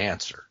right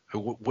answer.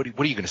 What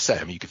are you going to say?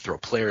 I mean, you could throw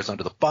players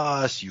under the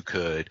bus. You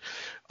could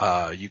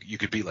you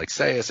could be like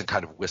Sayas and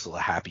kind of whistle a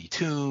happy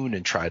tune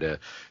and try to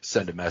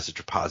send a message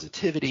of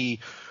positivity.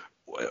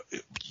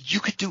 You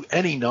could do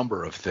any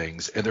number of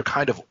things, and they're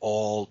kind of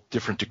all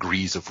different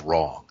degrees of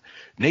wrong.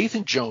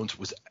 Nathan Jones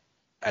was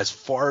as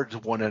far to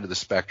one end of the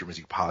spectrum as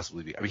he could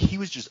possibly be. I mean, he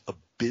was just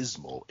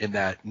abysmal in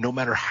that no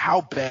matter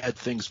how bad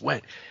things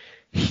went,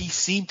 he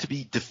seemed to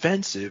be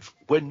defensive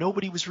when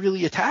nobody was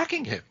really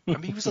attacking him. I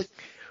mean, he was like –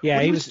 yeah,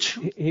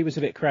 he was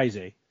a bit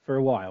crazy for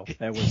a while.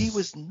 He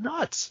was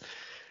nuts.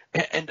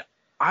 And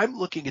I'm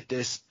looking at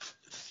this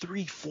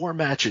 3-4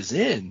 matches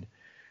in,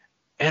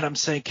 and I'm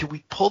saying, can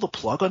we pull the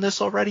plug on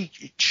this already?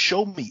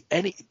 Show me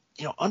any,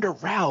 under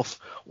Ralph,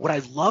 what I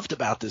loved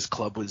about this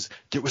club was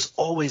there was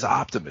always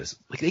optimism.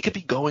 Like, they could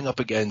be going up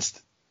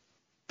against,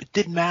 it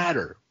didn't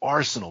matter,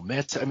 Arsenal,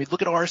 Mets. I mean,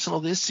 look at Arsenal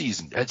this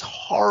season. As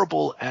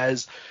horrible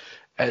as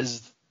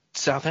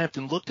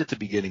Southampton looked at the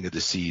beginning of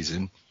the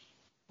season,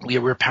 we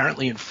were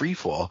apparently in free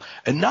fall.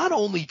 And not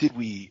only did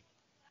we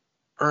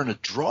earn a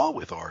draw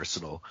with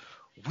Arsenal,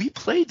 we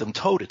played them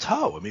toe to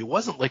toe. I mean, it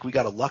wasn't like we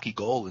got a lucky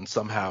goal and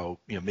somehow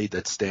made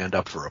that stand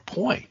up for a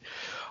point.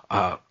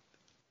 There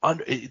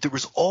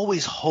was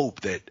always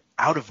hope that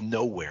out of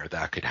nowhere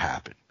that could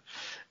happen.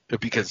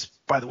 Because,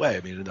 by the way,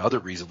 I mean, another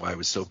reason why I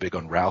was so big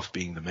on Ralph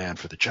being the man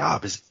for the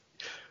job is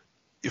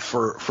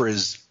for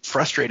as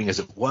frustrating as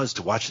it was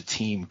to watch the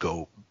team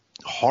go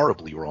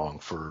horribly wrong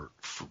for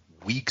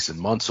weeks and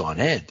months on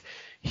end,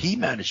 he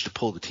managed to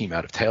pull the team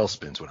out of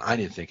tailspins when I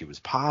didn't think it was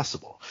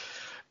possible.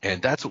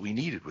 And that's what we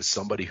needed, was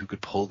somebody who could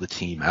pull the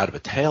team out of a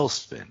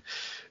tailspin.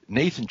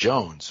 Nathan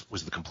Jones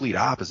was the complete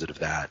opposite of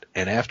that.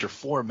 And after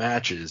 4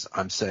 matches,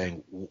 I'm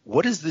saying,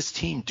 what is this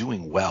team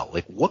doing well?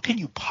 Like, what can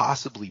you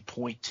possibly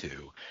point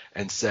to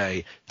and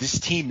say, this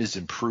team is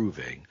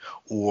improving,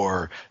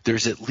 or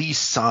there's at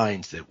least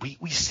signs that we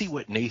see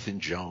what Nathan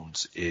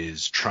Jones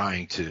is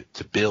trying to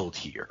build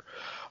here.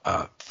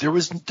 There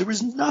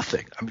was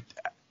nothing. I mean,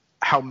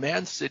 how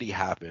Man City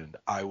happened,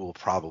 I will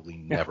probably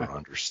never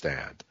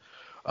understand.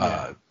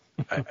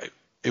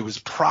 It was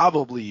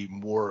probably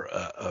more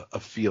a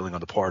feeling on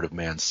the part of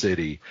Man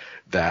City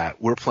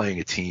that we're playing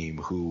a team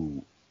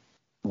who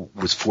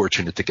was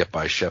fortunate to get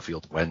by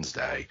Sheffield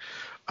Wednesday.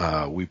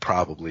 We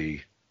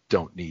probably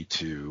don't need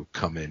to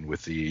come in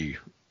with the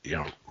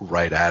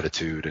right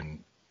attitude,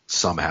 and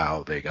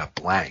somehow they got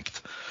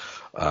blanked.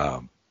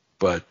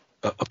 But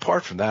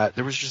apart from that,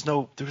 there was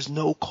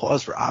no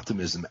cause for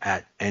optimism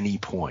at any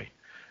point,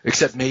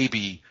 except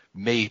maybe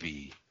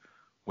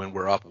when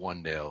we're up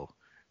 1-0.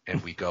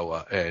 And we go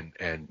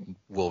and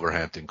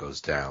Wolverhampton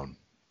goes down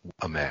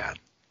a man.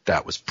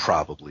 That was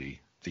probably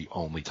the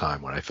only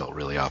time when I felt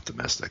really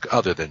optimistic,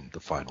 other than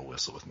the final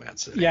whistle with Man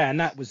City. Yeah, and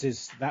that was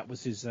his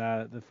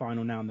the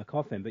final nail in the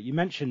coffin. But you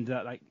mentioned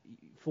like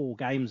 4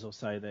 games or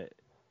so that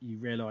you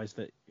realised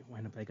that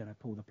when are they going to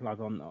pull the plug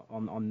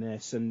on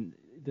this? And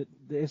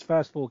his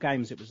first 4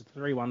 games, it was a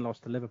 3-1 loss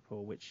to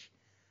Liverpool, which,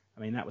 I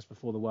mean, that was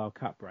before the World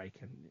Cup break,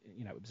 and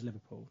it was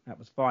Liverpool. That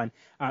was fine.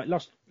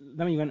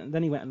 Then he went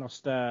and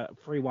lost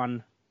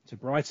 3-1 to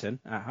Brighton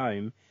at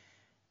home.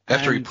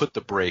 After he put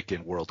the break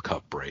in World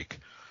Cup break.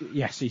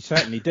 Yes, he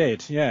certainly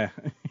did. Yeah.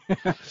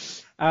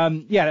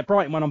 That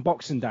Brighton one on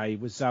Boxing Day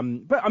was.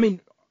 But I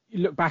mean, you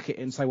look back at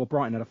it and say, well,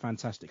 Brighton had a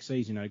fantastic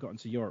season. They got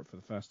into Europe for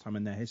the first time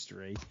in their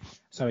history.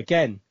 So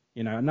again,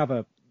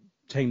 another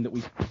team that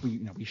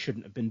we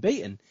shouldn't have been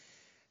beaten.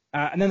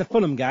 And then the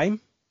Fulham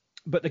game.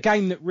 But the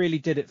game that really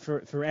did it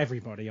for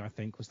everybody, I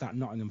think, was that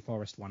Nottingham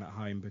Forest one at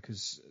home,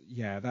 because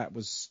that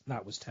was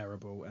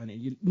terrible. And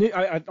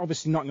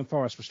obviously Nottingham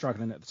Forest were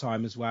struggling at the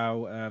time as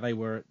well. They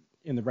were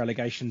in the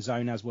relegation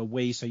zone, as were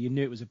we, so you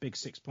knew it was a big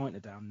 6-pointer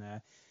down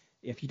there.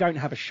 If you don't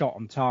have a shot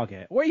on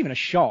target, or even a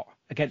shot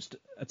against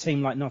a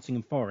team like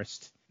Nottingham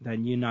Forest,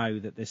 then you know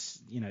that this,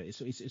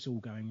 it's all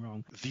going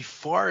wrong. The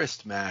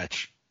Forest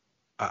match.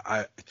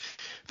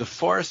 The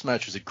Forest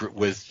match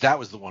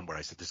was the one where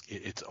I said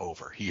it's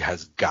over. He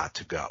has got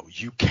to go.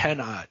 You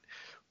cannot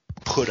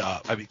put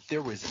up. I mean,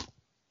 there was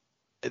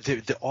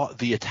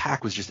the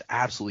attack was just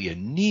absolutely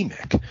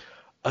anemic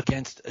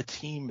against a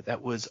team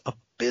that was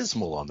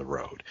abysmal on the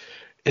road.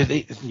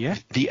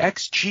 The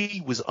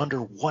XG was under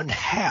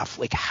 1/2.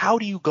 Like, how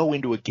do you go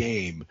into a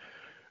game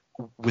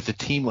with a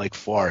team like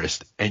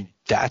Forest, and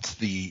that's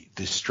the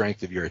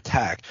strength of your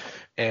attack?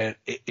 And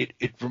it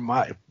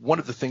one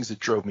of the things that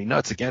drove me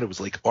nuts, again, it was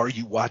like, are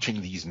you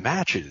watching these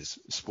matches,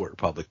 Sport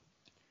Republic?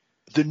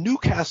 The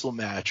Newcastle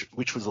match,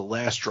 which was the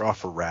last draw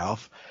for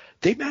Ralph,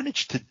 they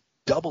managed to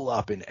double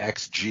up in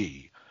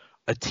XG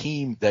a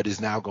team that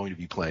is now going to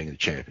be playing in the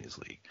Champions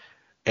League.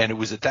 And it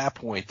was at that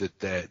point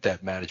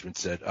that management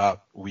said,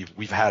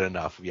 we've had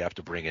enough. We have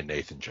to bring in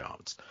Nathan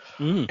Jones.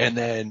 And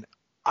then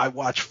I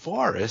watched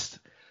Forest.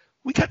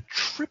 We got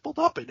tripled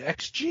up in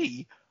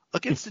XG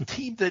against a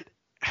team that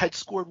had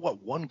scored,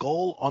 1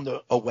 goal on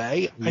the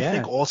away, I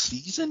think, all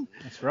season.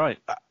 That's right.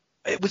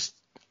 It was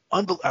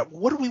unbelievable.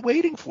 What are we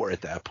waiting for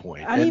at that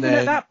point? And even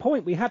at that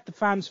point, we had the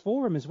fans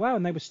for him as well,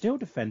 and they were still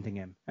defending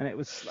him. And it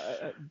was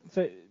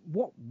so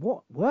what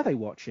were they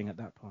watching at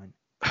that point?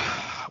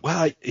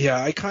 Well,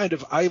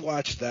 I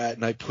watched that,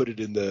 and I put it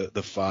in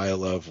the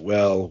file of,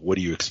 well, what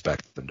do you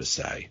expect them to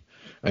say?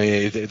 I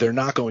mean, they're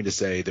not going to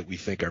say that we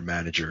think our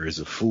manager is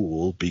a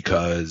fool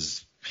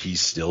because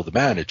he's still the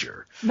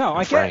manager. No,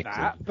 I get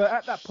that. But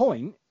at that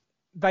point,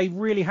 they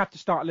really have to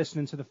start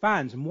listening to the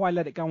fans. And why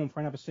let it go on for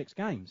another 6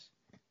 games?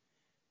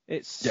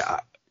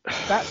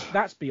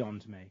 That's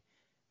beyond me.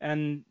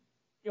 And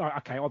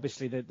okay,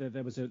 obviously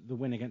there was the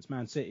win against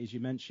Man City, as you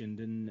mentioned,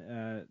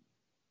 and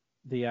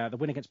the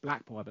win against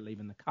Blackpool, I believe,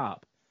 in the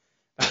Cup,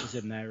 that was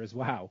in there as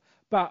well.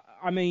 But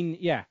I mean,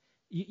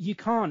 You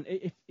can't.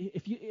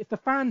 If the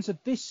fans are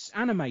this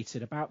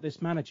animated about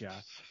this manager,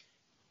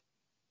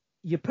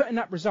 you're putting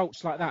up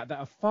results like that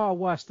are far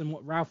worse than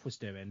what Ralph was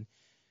doing.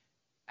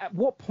 At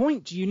what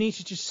point do you need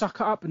to just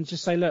suck it up and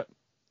just say, look,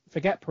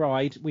 forget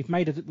pride. We've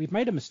made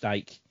a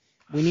mistake.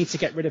 We need to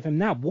get rid of him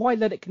now. Why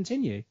let it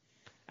continue?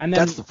 And then,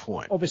 that's the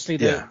point. Obviously,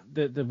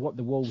 the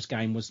Wolves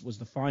game was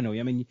the final.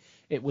 I mean,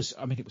 it was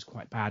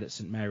quite bad at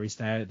St Mary's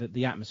there.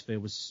 The atmosphere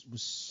was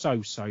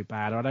so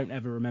bad. I don't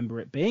ever remember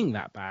it being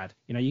that bad.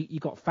 You know, you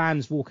got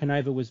fans walking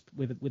over with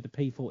the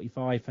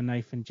P45 for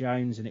Nathan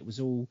Jones, and it was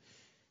all.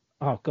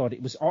 Oh God!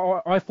 It was.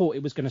 I thought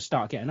it was going to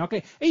start getting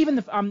ugly.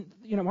 Even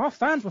our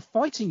fans were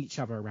fighting each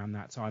other around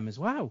that time as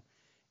well.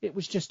 It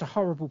was just a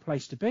horrible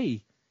place to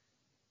be.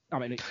 I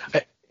mean,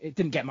 it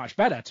didn't get much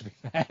better, to be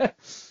fair.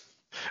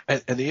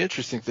 And the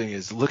interesting thing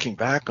is, looking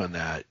back on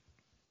that,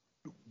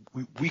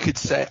 we could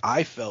say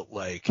I felt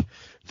like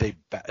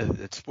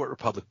that Sport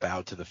Republic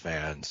bowed to the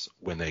fans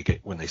when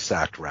they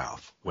sacked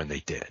Ralph when they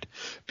did,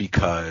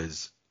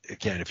 because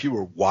again, if you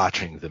were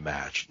watching the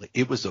match,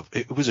 it was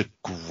a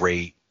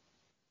great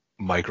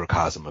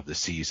microcosm of the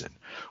season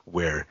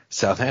where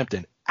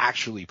Southampton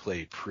actually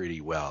played pretty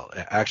well,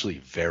 actually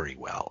very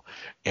well,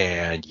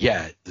 and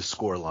yet the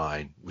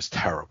scoreline was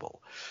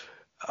terrible.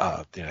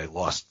 They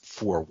lost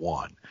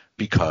 4-1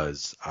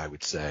 because I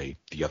would say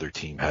the other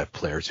team have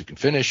players who can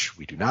finish.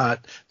 We do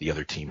not. The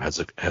other team has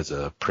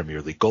a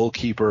Premier League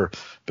goalkeeper.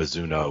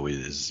 Bazunu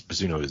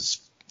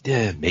is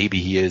maybe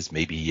he is,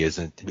 maybe he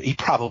isn't. He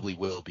probably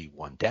will be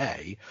one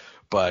day,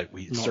 but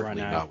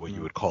certainly not what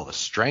you would call the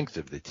strength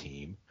of the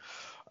team.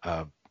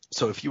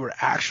 So if you were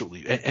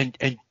actually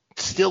and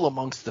still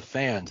amongst the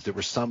fans, there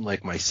were some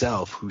like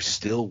myself who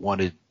still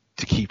wanted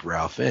to keep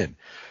Ralph in.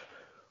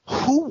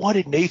 Who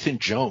wanted Nathan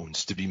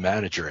Jones to be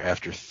manager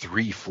after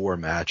 3-4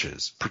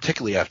 matches,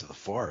 particularly after the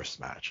Forest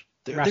match?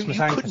 You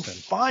couldn't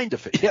find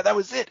yeah, that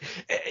was it.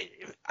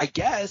 I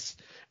guess,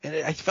 and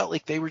I felt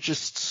like they were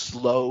just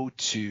slow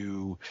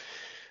to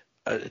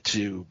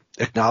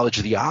acknowledge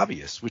the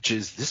obvious, which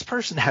is this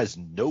person has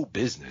no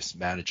business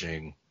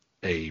managing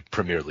a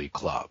Premier League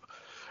club.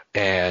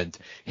 And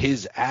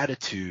his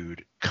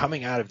attitude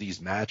coming out of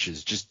these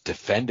matches, just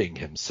defending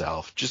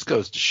himself, just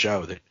goes to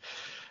show that,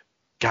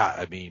 God,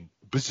 I mean,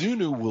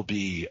 Bazunu will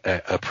be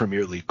a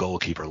Premier League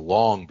goalkeeper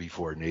long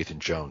before Nathan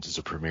Jones is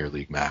a Premier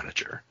League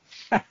manager.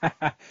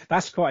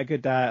 That's quite a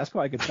good bet,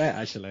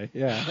 actually.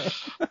 Yeah.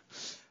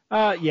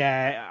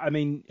 Yeah. I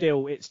mean,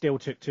 it still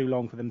took too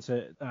long for them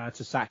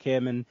to sack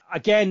him, and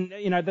again,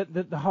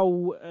 the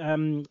whole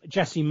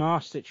Jesse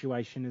Marsh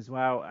situation as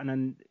well. And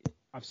then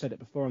I've said it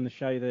before on the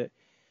show that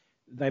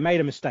they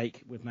made a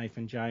mistake with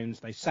Nathan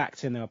Jones. They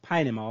sacked him. They were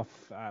paying off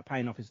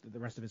the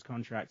rest of his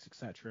contracts,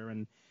 etc.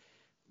 And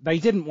they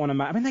didn't want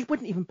to. I mean, they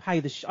wouldn't even pay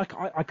the.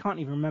 I can't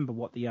even remember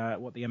what the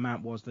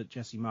amount was that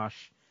Jesse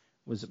Marsh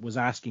was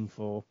asking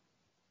for.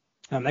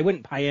 They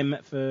wouldn't pay him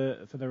for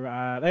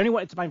the. They only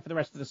wanted to pay him for the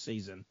rest of the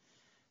season,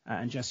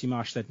 and Jesse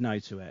Marsh said no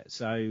to it.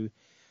 So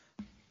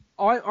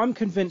I'm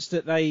convinced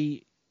that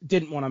they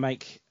didn't want to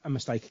make a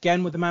mistake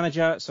again with the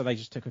manager, so they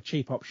just took a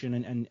cheap option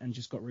and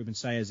just got Ruben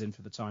Sayers in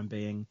for the time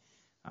being.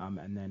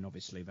 And then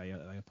obviously they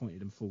appointed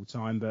him full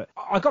time. But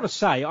I got to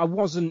say, I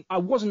wasn't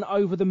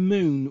over the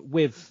moon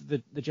with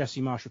the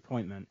Jesse Marsh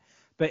appointment.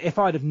 But if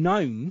I'd have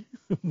known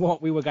what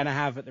we were going to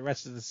have for the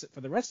rest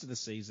of the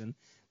season,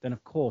 then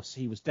of course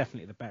he was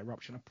definitely the better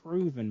option, a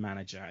proven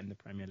manager in the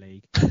Premier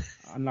League,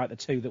 unlike the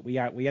two that we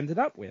ended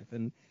up with.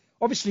 And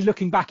obviously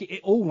looking back at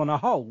it all on a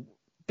whole,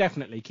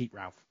 definitely keep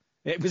Ralph.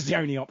 It was the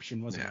only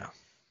option, wasn't it?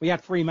 We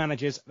had three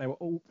managers. They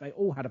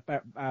all had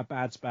a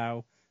bad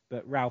spell,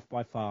 but Ralph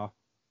by far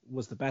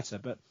was the better.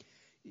 But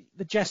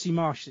the Jesse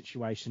Marsh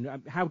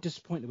situation, how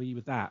disappointed were you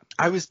with that?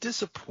 I was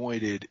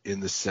disappointed in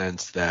the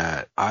sense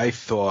that I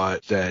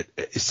thought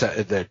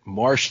that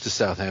Marsh to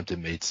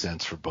Southampton made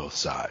sense for both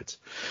sides,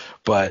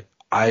 but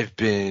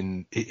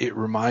it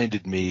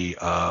reminded me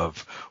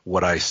of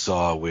what I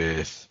saw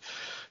with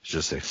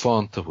Jose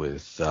Fonte,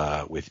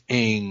 with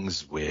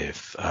Ings,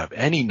 with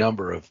any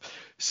number of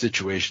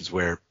situations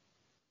where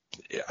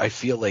I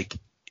feel like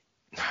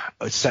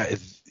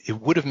it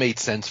would have made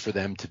sense for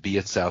them to be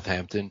at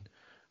Southampton,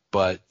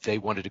 but they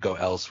wanted to go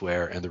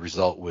elsewhere, and the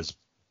result was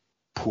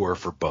poor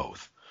for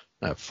both.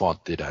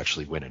 Font did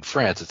actually win in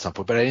France at some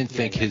point, but I didn't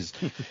think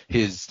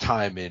his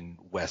time in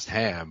West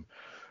Ham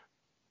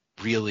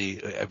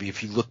really. I mean,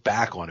 if you look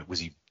back on it, was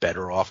he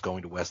better off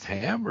going to West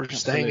Ham or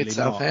staying at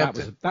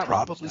Southampton?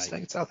 Probably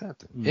staying at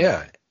Southampton. Mm.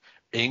 Yeah.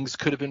 Ings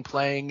could have been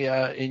playing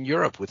in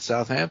Europe with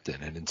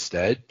Southampton, and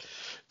instead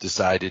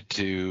decided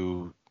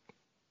to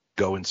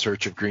go in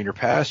search of greener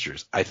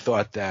pastures. I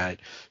thought that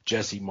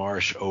Jesse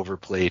Marsh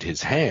overplayed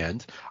his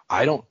hand.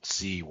 I don't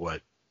see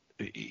what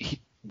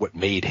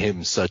made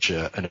him such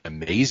an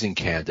amazing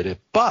candidate,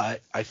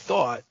 but I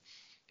thought,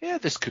 yeah,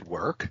 this could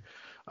work.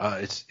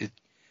 It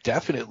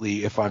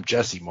definitely, if I'm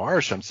Jesse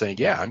Marsh, I'm saying,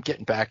 yeah, I'm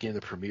getting back in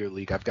the Premier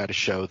League. I've got to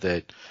show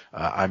that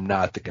I'm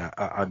not the guy.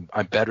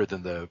 I'm better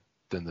than the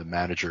than the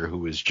manager who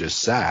was just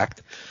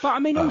sacked. But I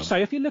mean, also,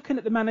 if you're looking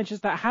at the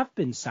managers that have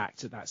been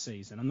sacked at that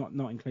season, I'm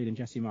not including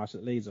Jesse Marsh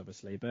at Leeds,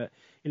 obviously, but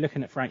you're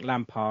looking at Frank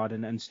Lampard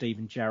and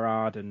Steven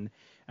Gerrard and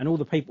all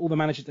the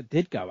managers that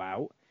did go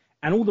out,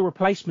 and all the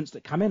replacements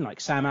that come in,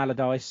 like Sam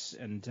Allardyce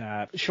and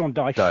Sean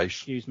Dyche.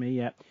 Excuse me,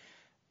 yeah.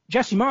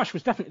 Jesse Marsh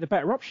was definitely the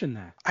better option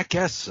there. I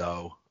guess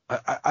so.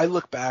 I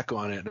look back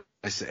on it and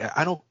I say,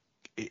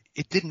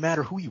 it didn't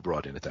matter who you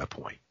brought in at that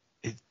point.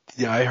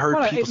 I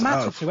heard people say, it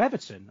mattered to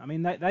Everton. I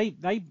mean,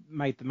 they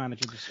made the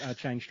manager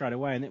change straight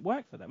away, and it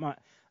worked for them.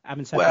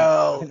 Having said that,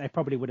 I think they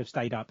probably would have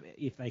stayed up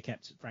if they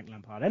kept Frank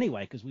Lampard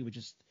anyway, because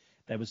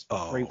there was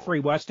three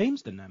worse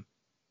teams than them.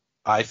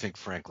 I think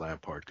Frank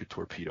Lampard could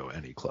torpedo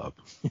any club,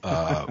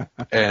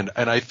 and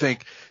I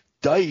think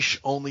Dyche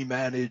only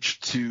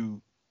managed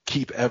to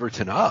keep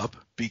Everton up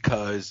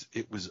because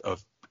it was a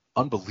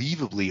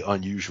unbelievably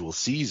unusual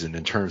season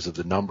in terms of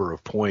the number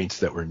of points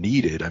that were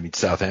needed. I mean,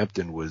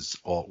 Southampton was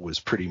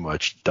pretty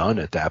much done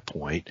at that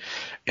point,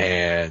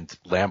 and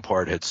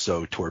Lampard had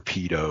so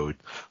torpedoed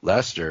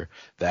Leicester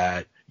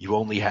that you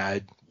only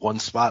had one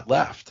spot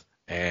left,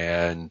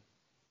 and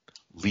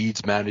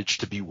Leeds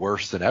managed to be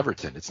worse than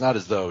Everton. It's not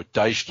as though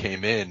Dyche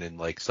came in and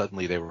like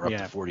suddenly they were up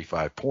to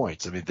 45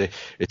 points. I mean,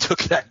 it took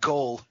that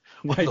goal.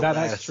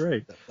 That's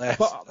true.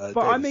 But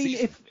I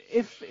mean,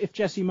 if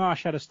Jesse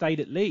Marsh had stayed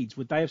at Leeds,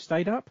 would they have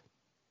stayed up?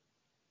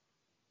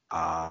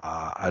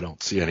 I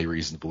don't see any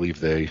reason to believe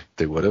they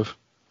would have.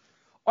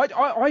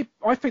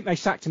 I think they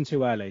sacked him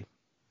too early.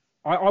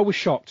 I was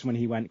shocked when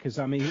he went because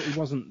I mean he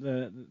wasn't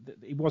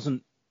he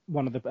wasn't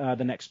one of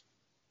the next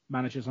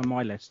managers on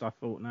my list. I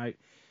thought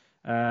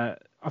I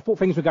thought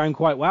things were going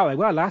quite well. They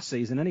were last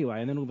season anyway,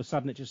 and then all of a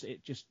sudden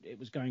it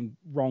was going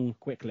wrong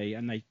quickly,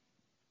 and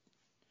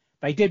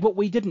they did what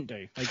we didn't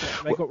do.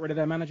 They got rid of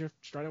their manager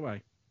straight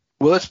away.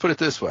 Well, let's put it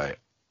this way.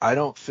 I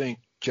don't think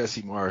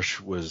Jesse Marsh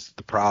was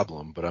the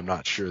problem, but I'm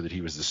not sure that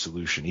he was the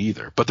solution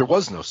either. But there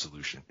was no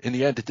solution. In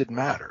the end, it didn't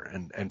matter.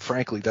 And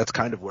frankly, that's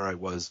kind of where I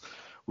was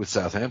with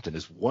Southampton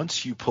is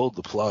once you pulled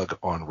the plug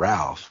on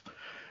Ralph,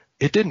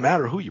 it didn't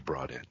matter who you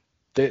brought in.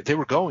 They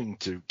were going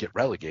to get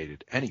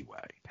relegated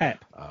anyway.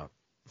 Pep.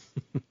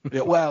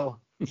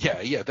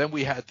 Yeah. Then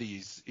we had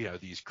these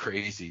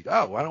crazy,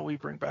 why don't we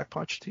bring back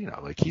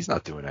Pochettino? Like, he's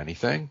not doing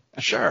anything.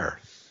 Sure.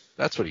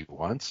 That's what he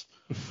wants.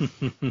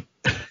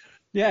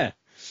 Yeah.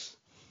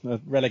 A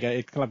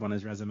relegated club on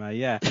his resume,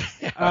 yeah.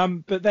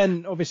 But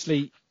then,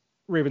 obviously,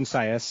 Ruben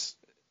Sayas,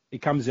 he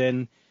comes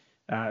in.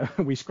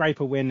 We scrape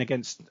a win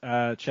against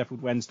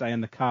Sheffield Wednesday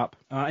in the Cup.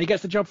 He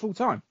gets the job full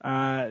time.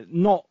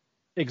 Not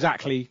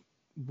exactly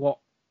what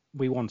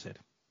we wanted.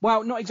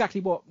 Well, not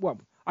exactly what. Well,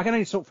 I can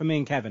only talk for me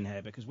and Kevin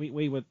here because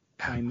we were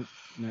saying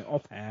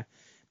off air.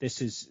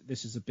 This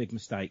is a big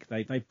mistake.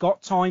 They've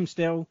got time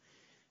still.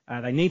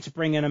 They need to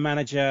bring in a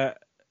manager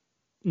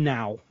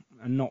now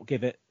and not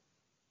give it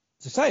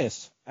to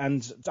Sayas.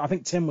 And I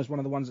think Tim was one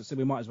of the ones that said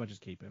we might as well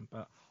just keep him.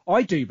 But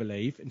I do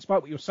believe, in spite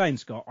of what you're saying,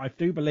 Scott, I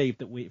do believe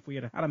that if we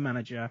had had a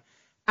manager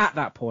at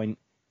that point,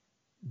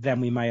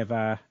 then we may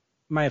have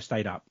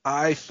stayed up.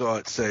 I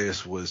thought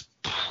Sayas was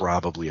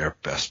probably our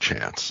best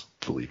chance,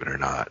 believe it or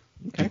not,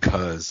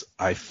 because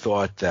I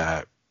thought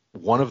that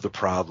one of the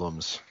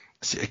problems,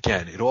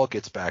 again, it all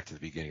gets back to the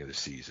beginning of the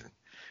season.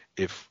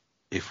 If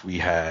we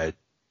had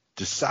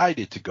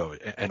decided to go,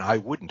 and I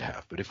wouldn't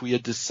have, but if we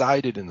had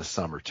decided in the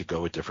summer to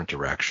go a different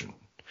direction,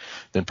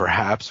 then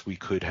perhaps we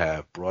could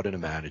have brought in a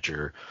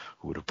manager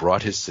who would have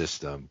brought his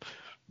system,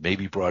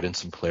 maybe brought in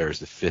some players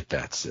that fit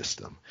that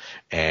system,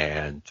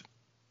 and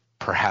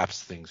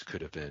perhaps things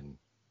could have been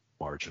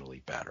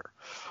marginally better.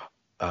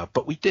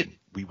 But we didn't.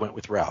 We went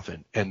with Ralph,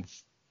 and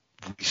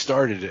we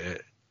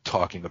started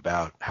talking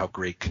about how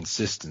great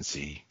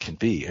consistency can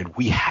be, and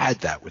we had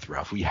that with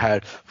Ralph. We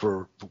had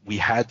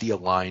the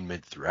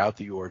alignment throughout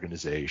the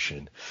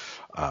organization,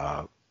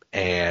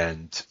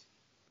 and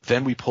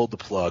then we pulled the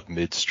plug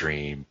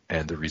midstream,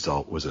 and the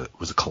result was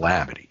a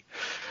calamity.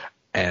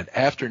 And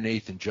after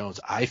Nathan Jones,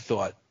 I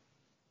thought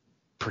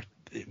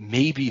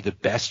maybe the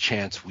best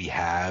chance we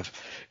have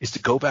is to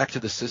go back to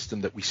the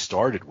system that we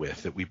started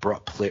with, that we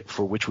brought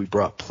for which we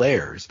brought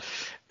players,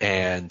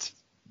 and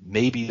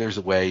maybe there's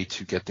a way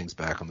to get things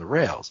back on the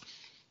rails.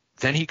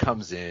 Then he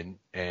comes in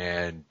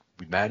and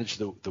we managed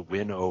the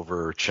win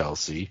over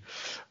Chelsea.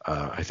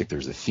 I think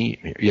there's a theme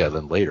here. Yeah,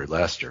 then later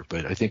Leicester.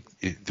 But I think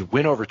the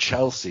win over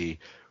Chelsea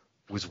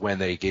was when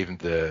they gave him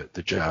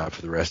the job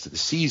for the rest of the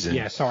season.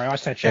 Yeah, sorry, I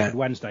said Sheffield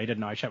Wednesday,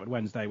 didn't I? Sheffield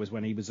Wednesday was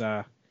when he was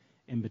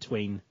in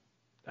between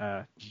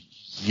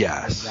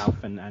yes,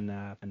 Ralph and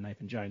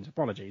Nathan Jones.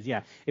 Apologies.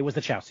 Yeah, it was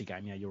the Chelsea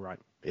game. Yeah, you're right.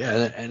 Yeah,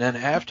 and then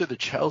after the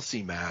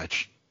Chelsea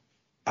match,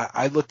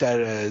 I looked at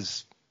it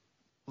as,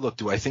 look,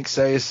 do I think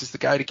Sayas is the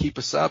guy to keep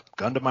us up?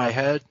 Gun to my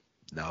head?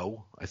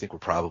 No. I think we're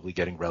probably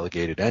getting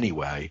relegated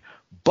anyway.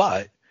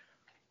 But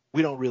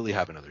we don't really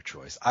have another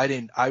choice.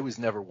 I was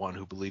never one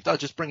who believed,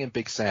 just bring in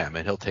Big Sam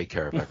and he'll take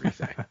care of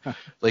everything.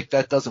 Like,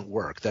 that doesn't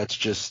work. That's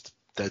just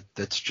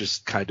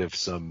kind of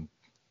some,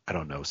 I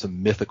don't know,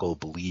 some mythical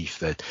belief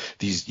that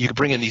you could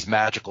bring in these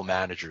magical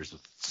managers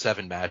with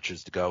 7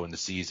 matches to go in the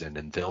season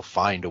and they'll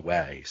find a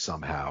way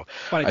somehow.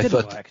 But it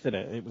didn't work, did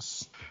it? It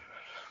was.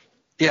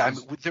 Yeah, I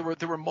mean, there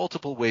were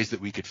multiple ways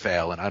that we could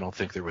fail, and I don't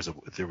think there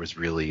was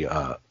really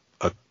a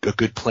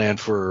good plan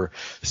for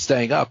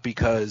staying up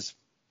because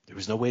there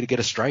was no way to get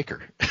a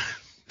striker.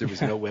 There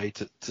was no way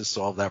to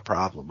solve that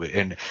problem,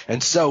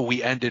 and so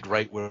we ended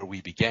right where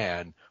we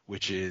began,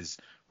 which is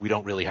we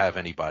don't really have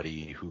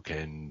anybody who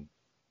can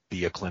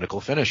be a clinical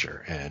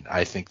finisher, and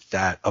I think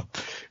that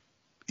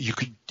you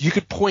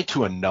could point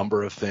to a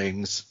number of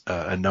things,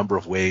 a number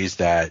of ways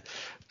that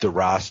the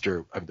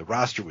roster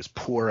was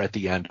poor at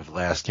the end of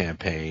last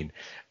campaign,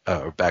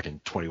 or back in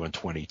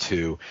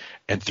 21-22,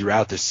 and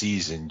throughout the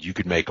season you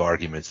could make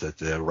arguments that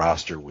the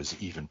roster was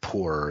even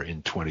poorer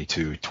in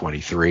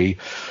 22-23,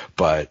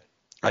 but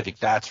I think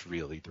that's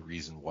really the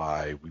reason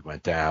why we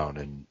went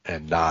down,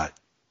 and not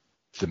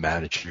the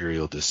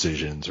managerial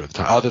decisions or the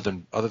time,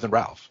 other than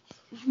Ralph.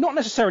 Not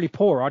necessarily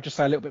poor. I'd just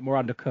say a little bit more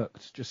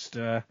undercooked. Just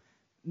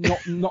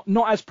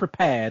not as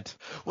prepared.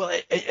 Well,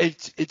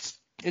 it's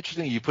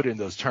interesting you put it in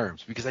those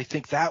terms, because I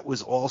think that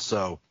was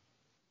also,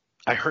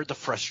 I heard the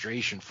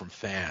frustration from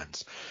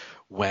fans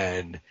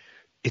when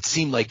it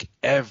seemed like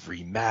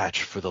every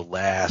match for the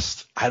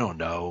last, I don't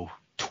know,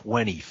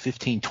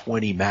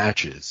 20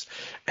 matches,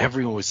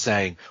 everyone was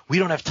saying, we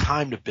don't have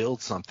time to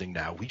build something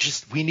now.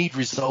 We need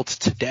results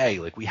today.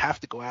 Like, we have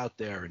to go out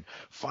there and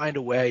find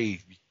a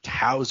way,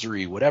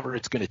 housery, whatever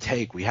it's going to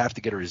take. We have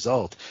to get a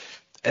result.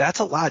 And that's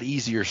a lot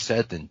easier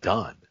said than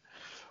done.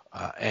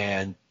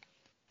 And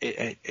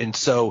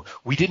so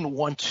we didn't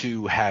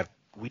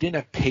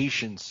have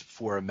patience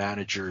for a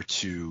manager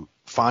to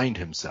find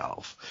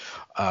himself.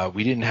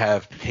 We didn't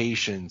have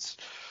patience.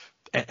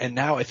 And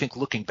now I think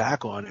looking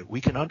back on it,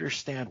 we can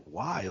understand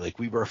why. Like,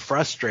 we were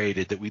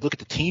frustrated that we look at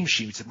the team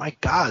sheet and said, my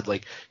God,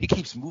 like, he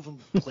keeps moving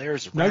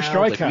players around. No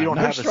striker. Like, we don't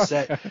no have striker. a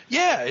set.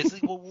 Yeah. It's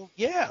like, well,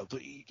 yeah.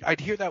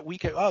 I'd hear that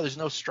weekend. Oh, there's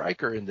no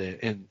striker in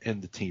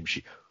the team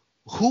sheet.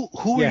 Who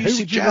are you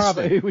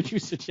suggesting? Who would you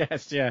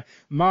suggest? Yeah.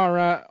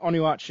 Mara,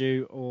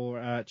 Onuachu, or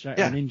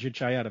an injured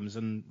Che Adams.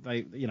 And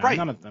they, right.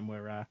 None of them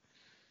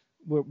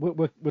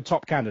were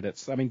top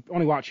candidates. I mean,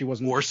 Onuachu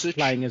wasn't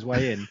playing his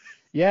way in.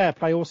 Yeah,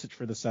 play Orsic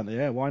for the centre.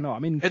 Yeah, why not? I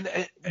mean,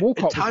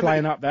 Walcott was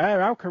playing up there.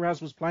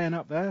 Alcaraz was playing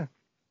up there.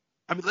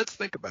 I mean, let's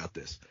think about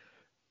this.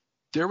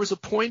 There was a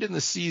point in the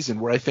season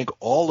where I think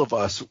all of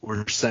us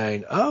were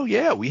saying, oh,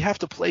 yeah, we have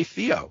to play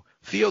Theo.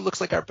 Theo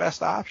looks like our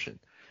best option.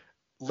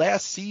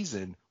 Last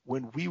season,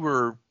 when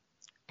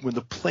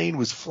the plane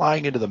was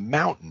flying into the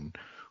mountain,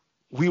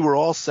 we were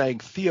all saying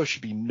Theo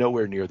should be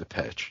nowhere near the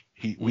pitch.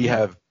 We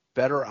have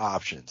better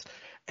options.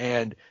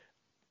 And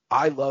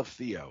I love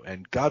Theo,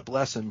 and God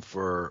bless him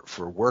for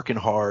working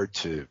hard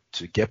to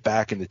get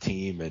back in the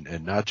team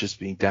and not just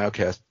being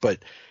downcast. But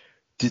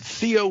did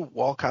Theo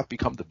Walcott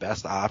become the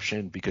best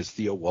option because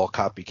Theo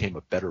Walcott became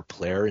a better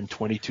player in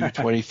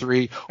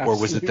 22-23? Or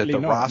was it that the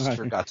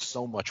roster got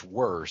so much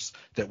worse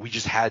that we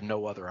just had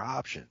no other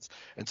options?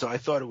 And so I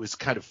thought it was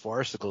kind of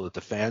farcical that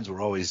the fans were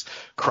always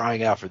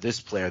crying out for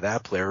this player,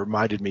 that player. It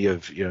reminded me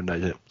of,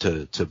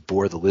 to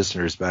bore the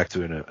listeners back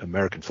to an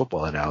American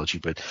football analogy,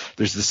 but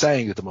there's the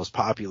saying that the most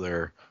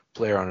popular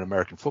player on an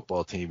American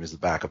football team is the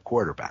backup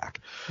quarterback.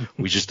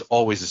 We just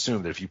always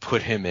assume that if you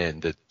put him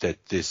in, that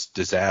this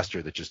disaster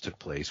that just took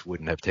place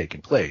wouldn't have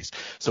taken place.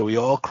 So we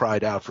all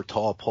cried out for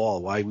Tall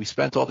Paul. Why we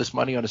spent all this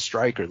money on a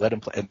striker, let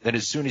him play. And then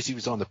as soon as he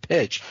was on the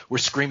pitch, we're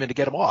screaming to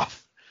get him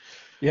off.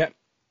 Yeah.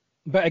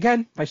 But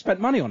again, they spent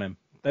money on him.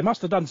 They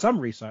must have done some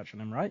research on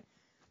him, right?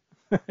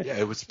 Yeah,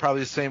 it was probably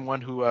the same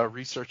one who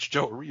researched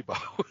Joe Aribo.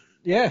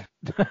 Yeah.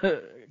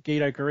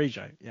 Guido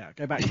Carrillo. Yeah,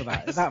 go back to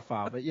that. It's that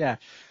far, but yeah.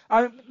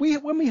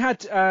 When we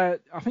had,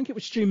 I think it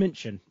was Stu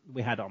Minchin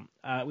we had on,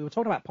 we were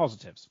talking about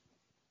positives.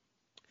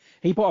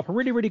 He brought up a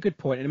really, really good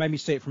point, and it made me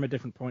see it from a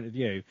different point of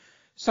view.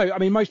 So, I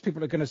mean, most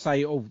people are going to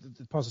say, oh,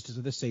 the positives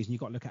of this season,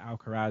 you've got to look at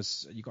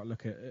Alcaraz, you've got to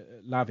look at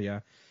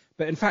Lavia.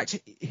 But in fact,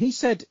 he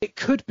said it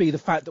could be the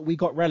fact that we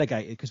got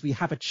relegated because we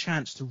have a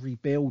chance to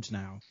rebuild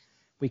now.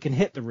 We can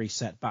hit the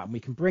reset button. We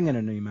can bring in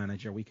a new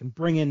manager. We can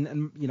bring in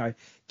and,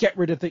 get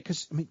rid of the,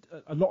 because, I mean,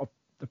 a lot of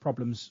the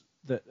problems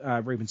that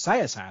Ruben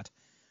Sayers had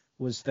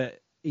was that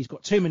he's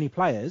got too many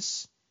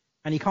players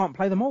and he can't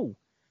play them all.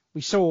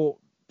 We saw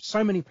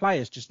so many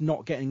players just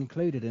not getting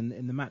included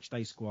in the match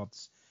day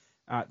squads.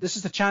 This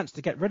is the chance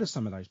to get rid of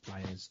some of those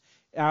players.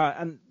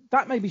 And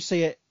that made me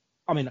see it.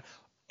 I mean,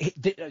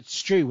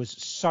 Stu was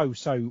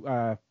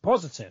so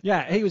positive.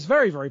 Yeah, he was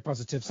very, very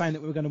positive, saying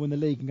that we were going to win the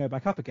league and go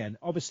back up again.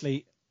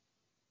 Obviously,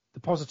 the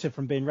positive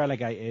from being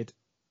relegated,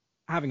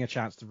 having a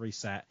chance to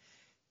reset,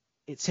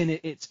 it's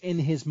in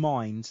his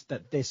mind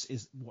that this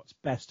is what's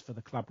best for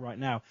the club right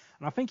now.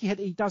 And I think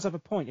he does have a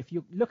point. If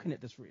you're looking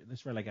at this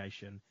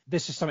relegation,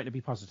 this is something to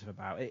be positive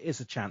about. It is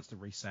a chance to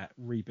reset,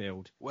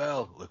 rebuild.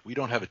 Well, look, we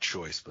don't have a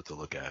choice but to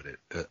look at it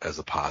as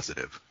a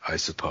positive, I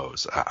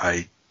suppose.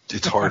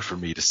 It's hard for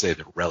me to say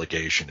that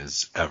relegation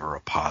is ever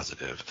a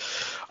positive.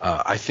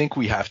 I think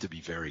we have to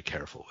be very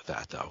careful with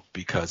that, though,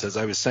 because as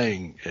I was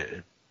saying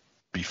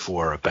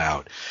before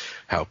about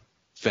how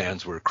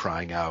fans were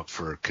crying out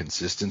for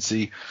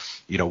consistency.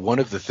 One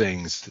of the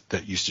things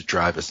that used to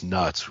drive us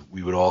nuts,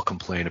 we would all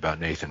complain about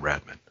Nathan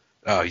Redmond.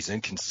 Oh, he's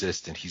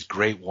inconsistent. He's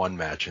great one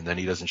match, and then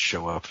he doesn't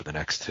show up for the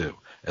next two.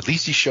 At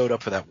least he showed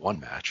up for that one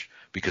match,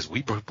 because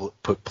we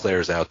put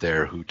players out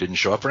there who didn't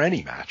show up for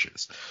any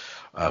matches,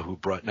 who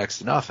brought next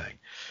to nothing.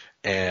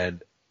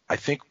 And I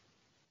think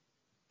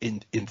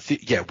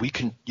we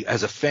can,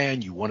 as a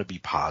fan, you want to be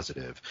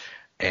positive,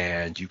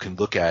 and you can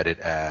look at it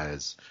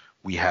as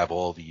we have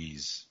all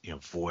these,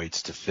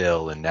 voids to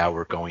fill, and now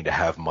we're going to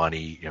have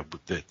money.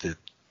 The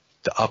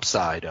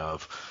upside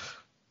of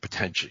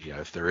potentially,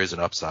 if there is an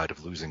upside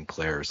of losing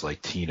players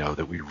like Tino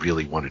that we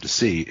really wanted to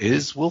see,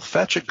 is we'll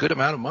fetch a good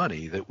amount of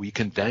money that we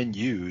can then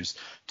use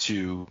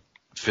to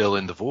fill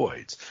in the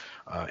voids.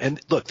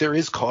 And look, there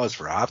is cause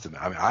for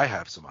optimism. I mean, I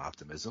have some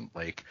optimism.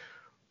 Like,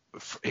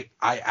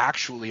 I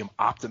actually am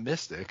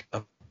optimistic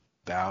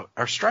about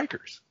our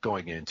strikers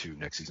going into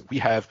next season. We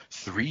have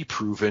 3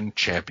 proven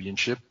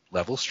championship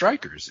level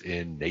strikers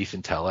in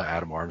Nathan Tella,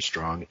 Adam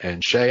Armstrong,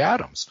 and Shea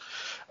Adams.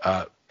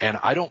 And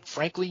I don't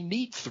frankly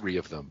need 3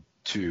 of them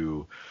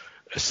to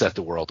set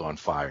the world on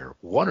fire.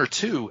 1 or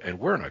 2, and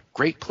we're in a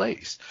great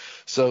place.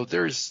 So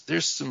there's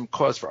some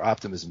cause for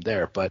optimism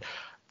there. But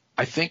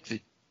I think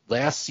that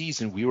last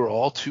season we were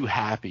all too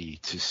happy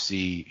to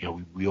see,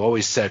 we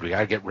always said we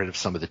got to get rid of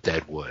some of the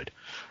dead wood.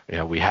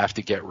 We have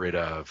to get rid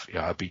of,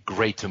 it'd be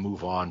great to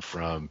move on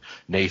from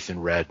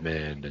Nathan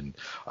Redmond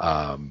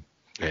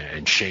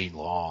and Shane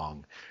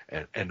Long.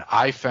 And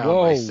I found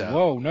myself.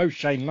 Whoa, no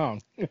Shane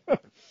Long.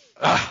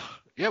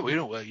 Yeah,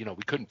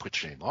 we couldn't put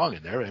Shane Long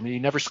in there. I mean, he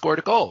never scored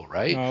a goal,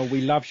 right? Oh,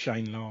 we love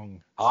Shane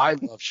Long. I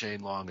love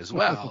Shane Long as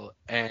well.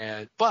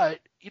 But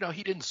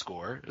he didn't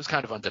score. It was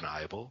kind of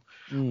undeniable.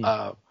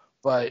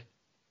 But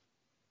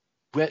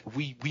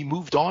we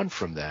moved on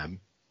from them,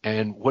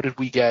 and what did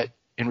we get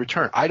in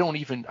return?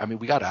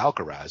 We got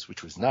Alcaraz,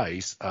 which was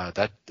nice.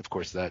 That, of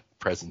course, that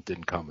present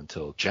didn't come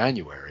until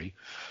January.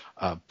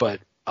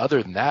 But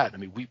other than that,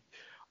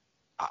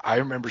 I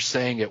remember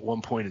saying at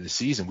one point in the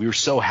season, we were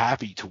so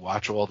happy to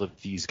watch all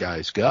of these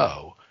guys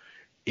go.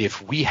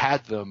 If we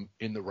had them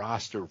in the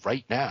roster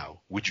right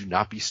now, would you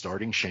not be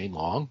starting Shane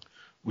Long?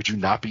 Would you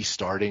not be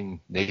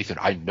starting Nathan?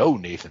 I know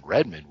Nathan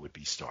Redmond would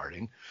be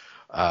starting.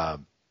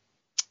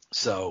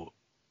 So,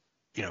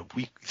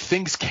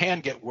 things can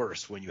get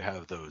worse when you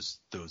have those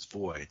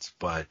voids.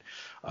 But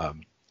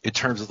in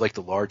terms of like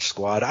the large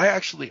squad,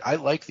 I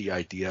like the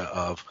idea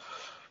of,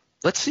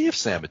 let's see if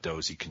Sam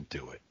Edozie can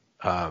do it.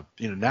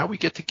 Now we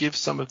get to give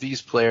some of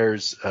these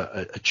players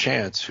a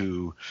chance.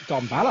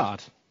 Don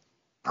Ballard.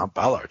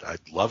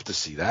 I'd love to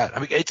see that. I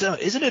mean,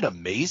 isn't it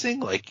amazing?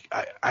 Like,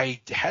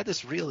 I had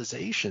this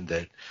realization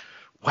that,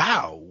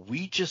 wow,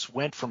 we just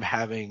went from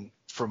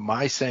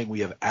my saying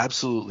we have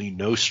absolutely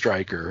no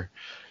striker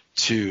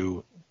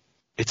to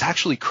it's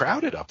actually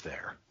crowded up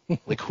there.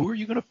 Like, who are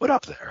you going to put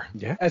up there?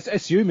 Yeah,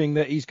 assuming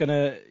that he's going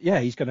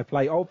to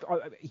play.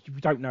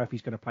 We don't know if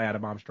he's going to play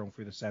Adam Armstrong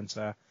through the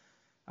centre.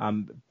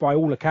 By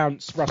all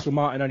accounts, Russell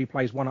Martin only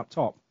plays 1 up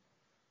top.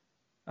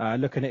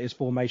 Looking at his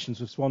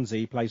formations with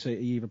Swansea, he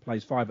either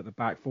plays 5 at the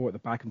back, 4 at the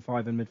back, and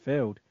 5 in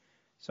midfield.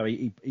 So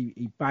he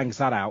bangs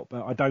that out.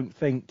 But I don't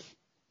think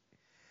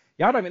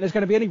there's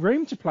going to be any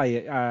room to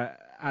play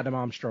Adam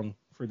Armstrong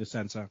through the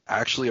centre.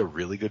 Actually, a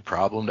really good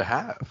problem to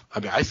have. I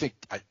mean, I think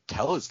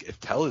if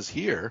Tella's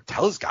here,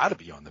 Tella's got to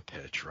be on the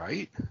pitch,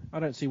 right? I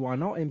don't see why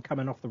not. Him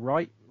coming off the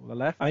right or the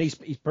left. He's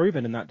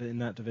proven in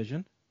that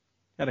division.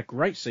 He had a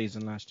great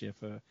season last year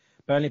for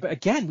Burnley, but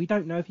again, we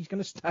don't know if he's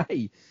going to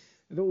stay.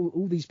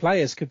 All these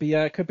players could be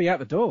out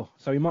the door,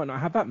 so he might not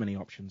have that many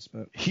options.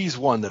 But he's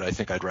one that I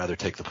think I'd rather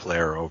take the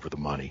player over the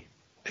money.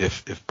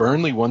 If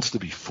Burnley wants to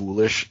be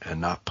foolish and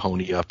not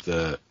pony up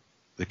the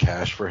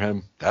cash for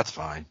him, that's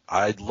fine.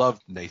 I'd love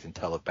Nathan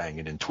Tella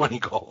banging in 20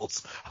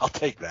 goals. I'll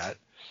take that.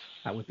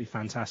 That would be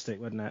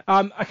fantastic, wouldn't it?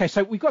 Okay,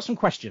 so we've got some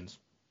questions.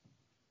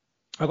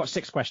 I've got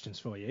 6 questions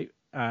for you.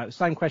 The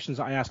same questions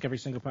that I ask every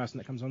single person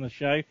that comes on the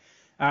show.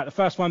 The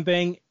first one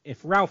being, if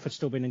Ralph had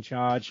still been in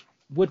charge,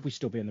 would we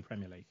still be in the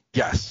Premier League?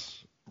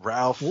 Yes.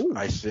 Ralph, ooh,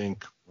 I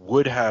think,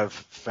 would have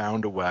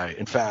found a way.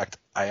 In fact,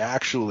 I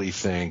actually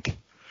think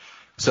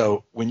 –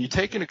 so when you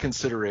take into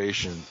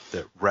consideration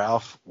that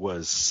Ralph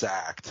was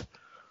sacked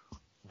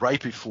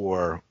right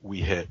before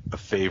we hit a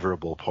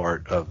favorable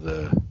part of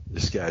the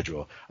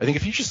schedule, I think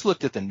if you just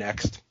looked at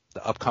the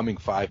upcoming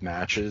 5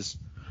 matches,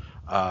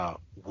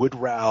 would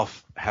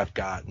Ralph have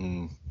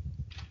gotten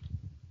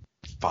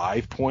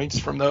 5 points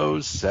from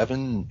those,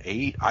 7,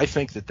 8? I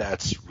think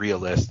that's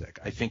realistic.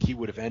 I think he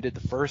would have ended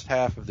the first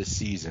half of the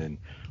season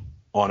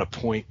on a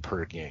point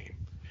per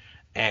game.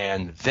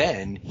 And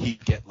then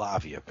he'd get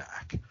Lavia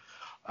back.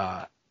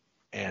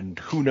 And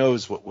who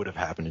knows what would have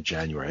happened in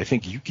January. I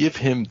think you give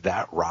him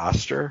that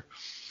roster,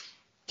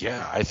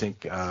 I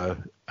think I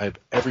have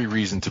every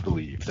reason to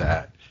believe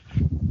that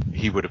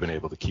he would have been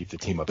able to keep the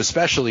team up,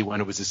 especially when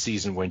it was a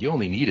season when you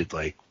only needed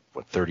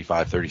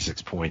 35,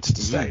 36 points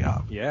to stay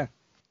up. Yeah.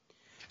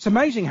 It's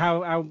amazing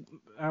how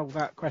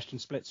that question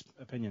splits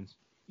opinions.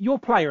 Your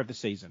player of the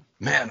season.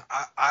 Man,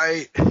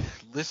 I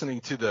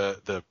listening to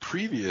the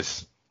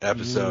previous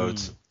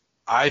episodes,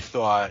 I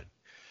thought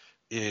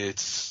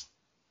it's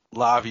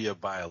Lavia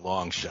by a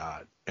long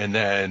shot. And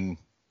then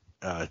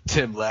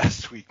Tim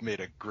last week made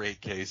a great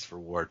case for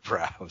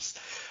Ward-Prowse.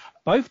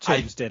 Both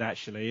teams did,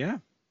 actually, yeah.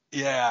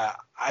 Yeah,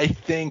 I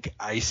think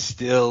I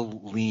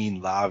still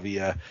lean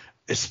Lavia,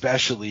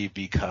 especially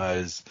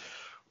because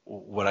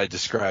what I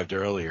described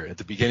earlier. At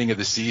the beginning of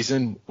the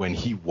season, when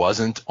he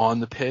wasn't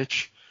on the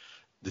pitch,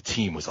 the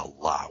team was a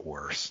lot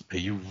worse.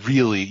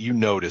 You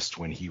noticed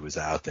when he was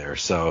out there.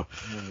 So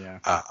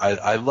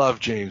I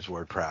love James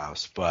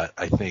Ward-Prowse, but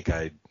I think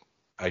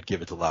I'd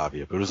give it to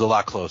Lavia. But it was a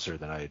lot closer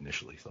than I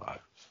initially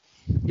thought.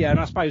 Yeah, and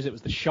I suppose it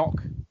was the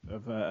shock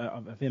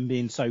of him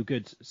being so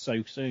good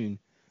so soon,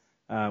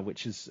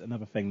 which is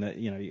another thing that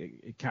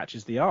it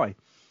catches the eye.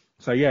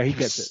 So yeah, he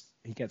gets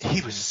it.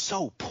 He was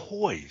so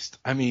poised.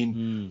 I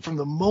mean, from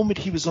the moment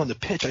he was on the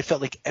pitch, I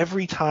felt like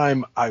every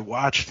time I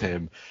watched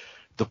him,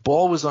 the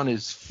ball was on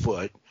his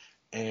foot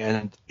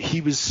and he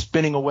was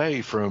spinning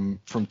away from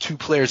two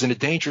players in a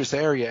dangerous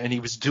area, and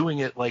he was doing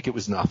it like it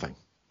was nothing.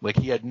 Like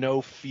he had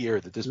no fear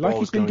that this ball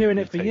was going to be taken.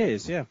 Like he's been doing it for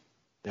years, yeah.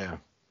 Yeah.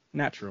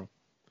 Natural.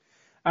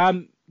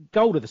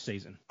 Goal of the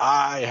season.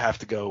 I have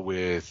to go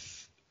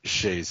with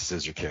Shea's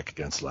scissor kick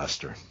against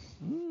Leicester.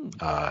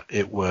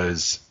 It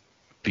was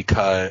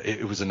because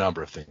it was a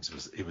number of things.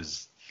 It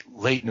was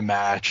late in the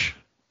match.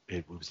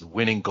 It was the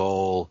winning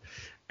goal,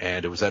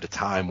 and it was at a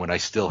time when I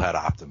still had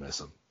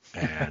optimism.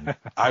 And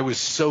I was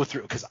so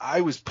through because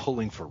I was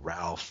pulling for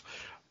Ralph,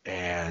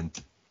 and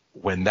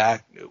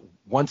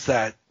once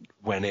that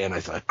went in, I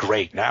thought,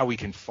 great, now we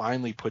can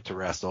finally put to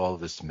rest all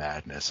of this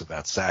madness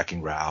about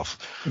sacking Ralph.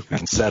 We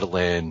can settle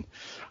in,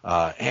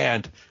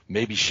 and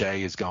maybe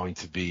Shea is going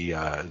to be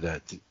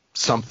that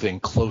something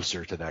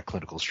closer to that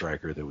clinical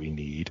striker that we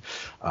need.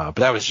 But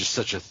that was just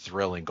such a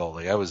thrilling goal.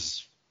 It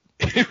was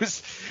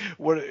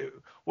one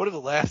of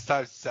the last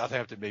times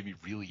Southampton made me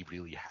really,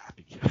 really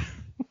happy.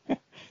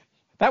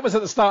 That was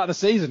at the start of the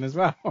season as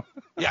well.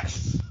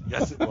 Yes,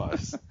 it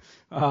was.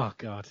 Oh,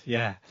 God,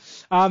 yeah.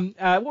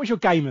 What was your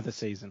game of the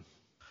season?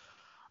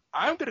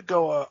 I'm going to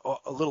go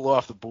a little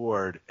off the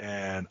board,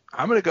 and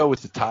I'm going to go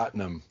with the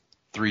Tottenham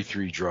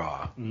 3-3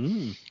 draw.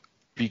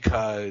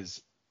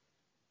 Because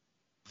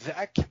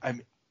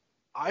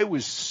I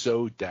was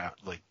so down,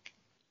 like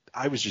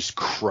I was just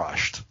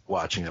crushed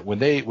watching it.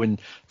 When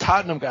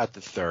Tottenham got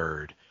the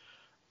third,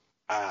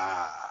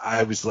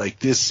 I was like,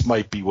 this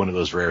might be one of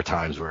those rare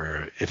times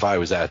where if I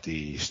was at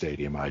the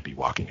stadium, I'd be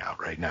walking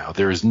out right now.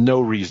 There's no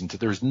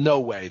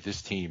way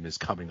this team is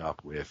coming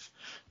up with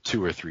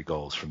 2 or 3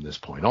 goals from this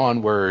point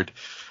onward.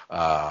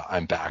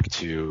 I'm back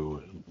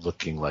to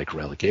looking like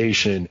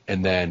relegation.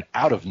 And then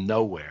out of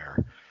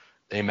nowhere,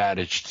 they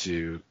managed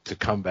to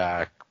come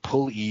back,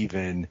 pull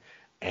even,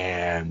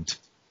 and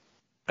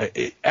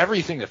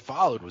everything that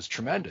followed was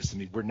tremendous. I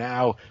mean,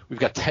 we've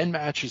got 10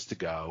 matches to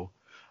go.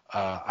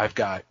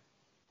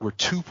 We're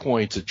 2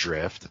 points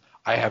adrift.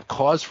 I have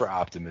cause for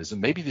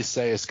optimism. Maybe the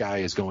Sayas guy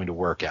is going to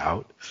work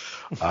out.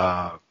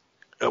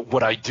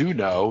 What I do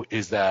know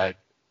is that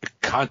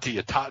Conte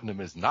at Tottenham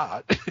is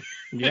not.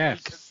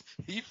 Yes. Because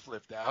he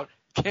flipped out.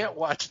 Can't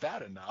watch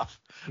that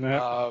enough.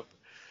 No.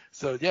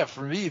 So, yeah,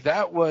 for me,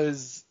 that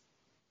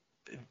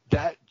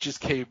just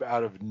came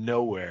out of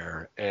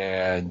nowhere.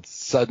 And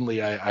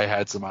suddenly I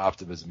had some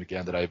optimism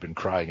again that I've been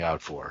crying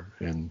out for.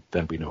 And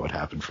then we know what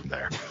happened from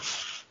there.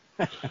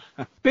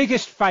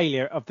 Biggest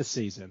failure of the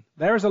season.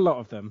 There is a lot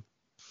of them.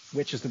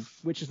 Which is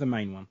the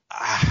main one?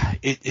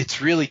 It's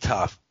really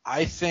tough.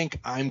 I think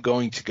I'm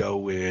going to go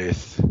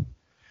with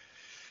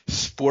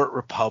Sport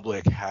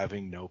Republic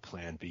having no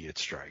plan B at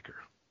striker.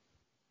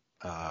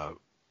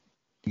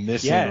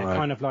 Missing. Yeah,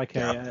 kind of like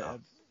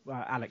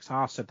Alex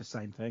Haas said the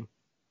same thing,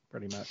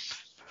 pretty much.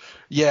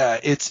 Yeah,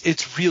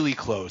 it's really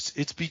close.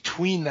 It's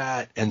between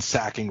that and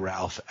sacking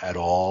Ralph at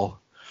all.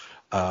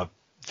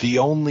 The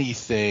only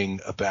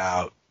thing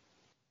about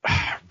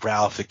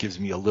Ralph that gives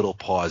me a little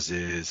pause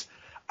is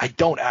I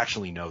don't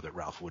actually know that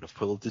Ralph would have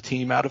pulled the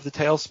team out of the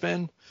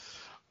tailspin.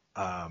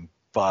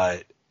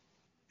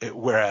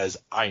 Whereas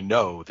I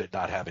know that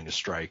not having a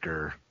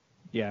striker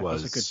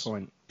was that's a good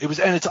point.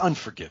 And it's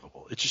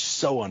unforgivable. It's just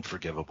so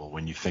unforgivable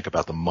when you think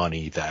about the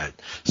money that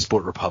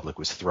Sport Republic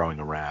was throwing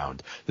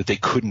around that they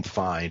couldn't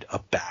find a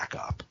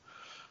backup.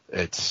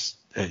 It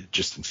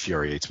just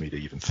infuriates me to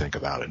even think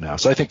about it now.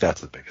 So I think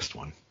that's the biggest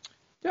one.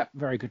 Yeah,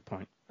 very good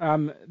point.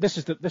 This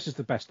is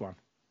the best one.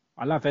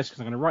 I love this because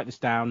I'm going to write this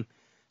down,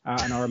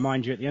 and I'll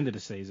remind you at the end of the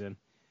season.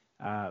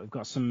 We've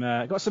got some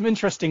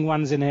interesting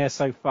ones in here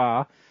so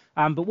far.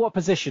 But what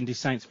position do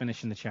Saints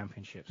finish in the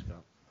Championship,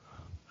 Scott?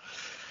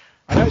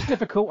 I know it's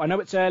difficult. I know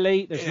it's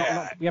early. There's not a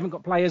lot, we haven't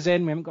got players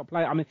in. We haven't got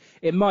players. I mean,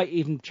 it might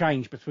even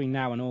change between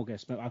now and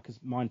August, because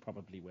mine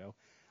probably will.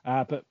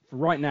 But for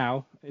right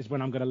now is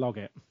when I'm going to log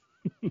it.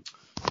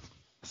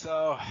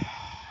 So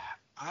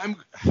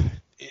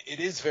it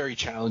is very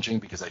challenging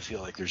because I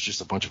feel like there's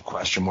just a bunch of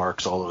question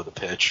marks all over the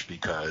pitch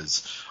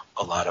because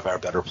a lot of our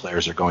better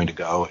players are going to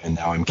go, and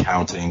now I'm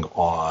counting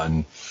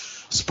on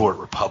Sport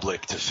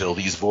Republic to fill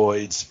these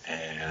voids,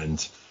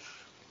 and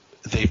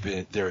they've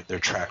been their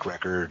track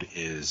record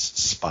is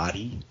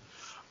spotty.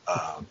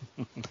 I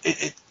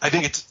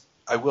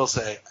will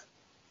say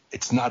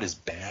it's not as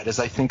bad as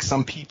I think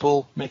some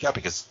people make out,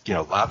 because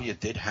Lavia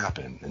did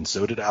happen, and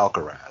so did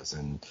Alcaraz,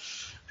 and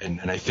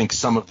I think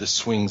some of the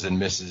swings and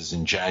misses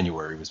in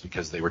January was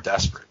because they were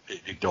desperate.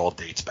 It all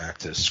dates back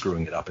to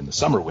screwing it up in the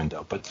summer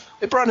window, but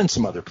they brought in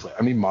some other players.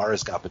 I mean,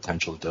 Mara's got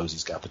potential,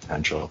 Dozie's got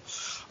potential,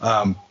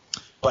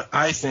 but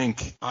I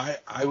think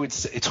I would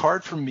say it's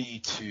hard for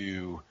me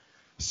to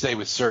say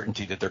with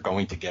certainty that they're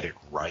going to get it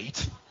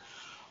right,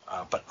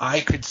 but I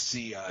could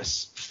see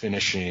us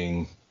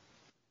finishing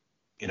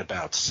in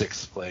about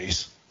 6th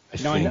place. I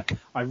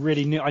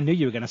knew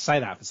you were going to say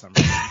that for some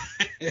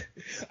reason.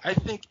 I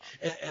think,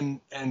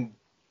 and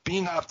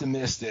being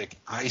optimistic,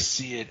 I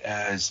see it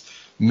as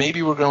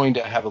maybe we're going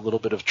to have a little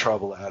bit of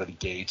trouble out of the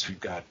gates. We've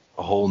got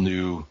a whole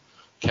new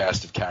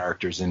cast of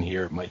characters in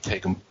here. It might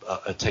take a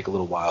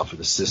little while for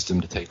the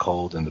system to take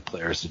hold and the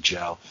players to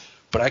gel.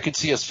 But I could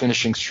see us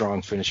finishing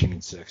strong, finishing in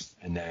 6th,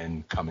 and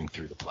then coming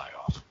through the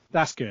playoff.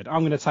 That's good.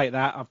 I'm going to take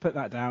that. I've put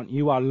that down.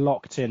 You are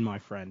locked in, my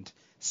friend.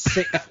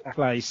 6th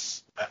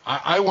place.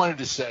 I wanted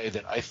to say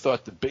that I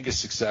thought the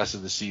biggest success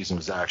of the season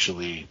was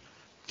actually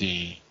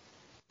the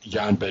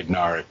Jan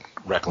Bednarik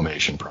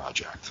reclamation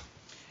project.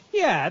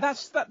 Yeah,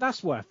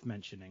 that's worth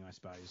mentioning, I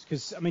suppose,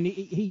 because I mean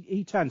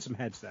he turned some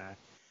heads there.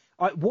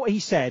 What he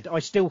said, I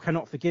still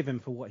cannot forgive him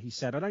for what he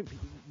said. I don't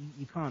think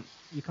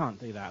you can't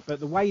do that.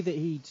 But the way that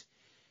he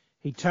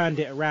turned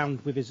it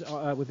around with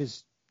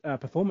his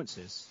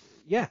performances,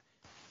 yeah.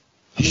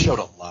 He showed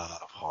a lot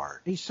of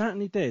heart. He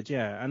certainly did,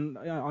 yeah. And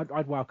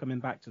I'd welcome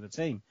him back to the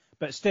team.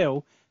 But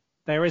still,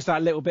 there is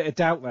that little bit of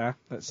doubt there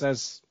that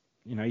says,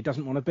 he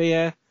doesn't want to be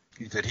here.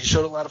 He did. He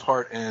showed a lot of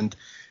heart, and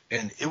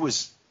it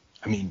was,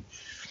 I mean,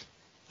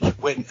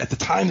 when at the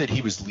time that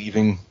he was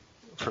leaving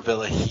for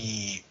Villa,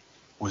 he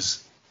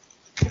was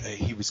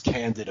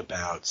candid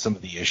about some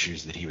of the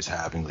issues that he was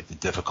having, like the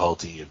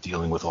difficulty of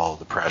dealing with all of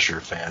the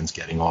pressure, fans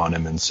getting on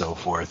him and so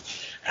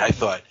forth. And I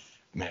thought,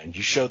 man,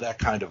 you show that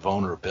kind of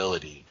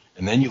vulnerability,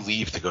 and then you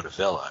leave to go to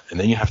Villa, and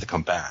then you have to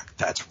come back.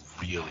 That's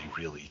really,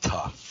 really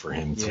tough for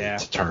him to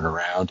turn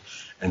around.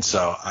 And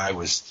so I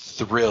was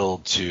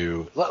thrilled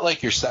to,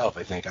 like yourself,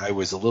 I think, I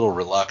was a little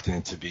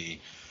reluctant to be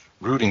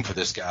rooting for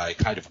this guy,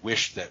 kind of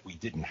wished that we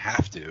didn't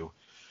have to.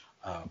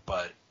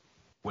 But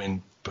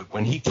when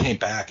he came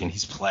back and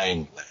he's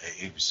playing,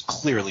 he was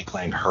clearly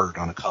playing hurt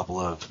on a couple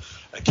of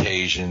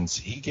occasions.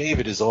 He gave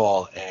it his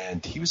all,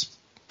 and he was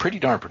pretty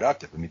darn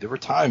productive. I mean, there were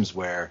times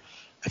where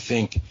I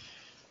think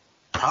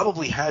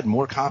probably had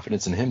more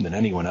confidence in him than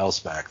anyone else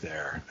back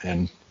there,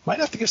 and might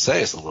have to give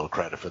Sayas a little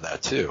credit for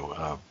that too,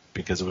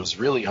 because it was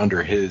really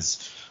under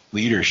his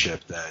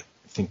leadership that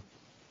I think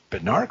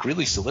Bednarik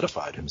really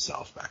solidified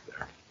himself back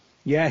there.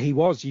 Yeah, he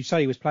was. You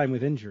say he was playing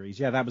with injuries.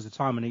 Yeah, that was the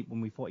time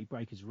when we thought he'd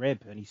break his rib,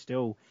 and he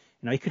still,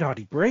 he could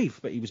hardly breathe,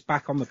 but he was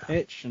back on the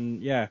pitch,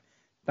 and yeah,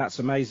 that's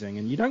amazing.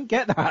 And you don't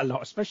get that a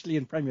lot, especially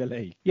in Premier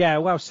League. Yeah,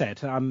 well said.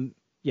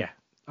 Yeah,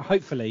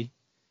 hopefully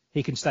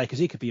he can stay, because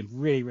he could be a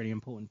really, really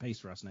important piece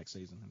for us next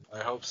season. I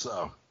hope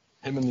so.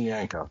 Him and the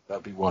Yanko,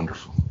 that'd be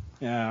wonderful.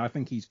 Yeah, I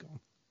think he's gone.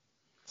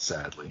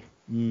 Sadly,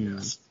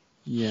 yes.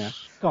 Yeah.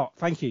 Scott,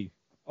 thank you.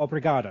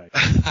 Obrigado.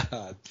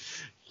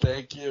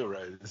 Thank you,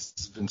 Ray. This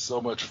has been so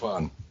much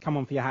fun. Come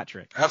on for your hat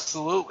trick.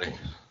 Absolutely.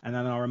 And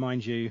then I'll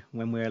remind you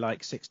when we're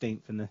like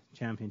 16th in the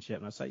championship,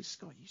 and I'll say,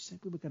 Scott, you said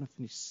we were going to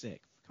finish 6th.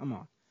 Come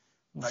on.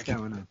 What's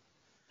going on?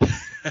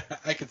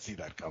 I can see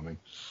that coming.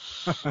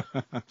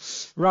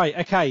 Right.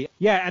 Okay.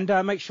 Yeah.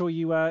 And make sure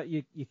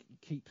you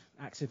keep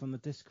active on the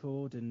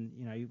Discord,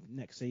 and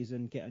next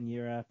season get on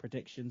your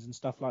predictions and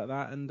stuff like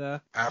that. And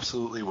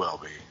absolutely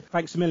will be.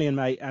 Thanks a million,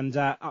 mate. And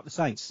up the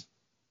Saints.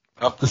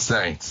 Up the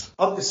Saints.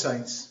 Up the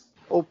Saints.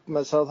 Up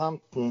med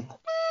Southampton.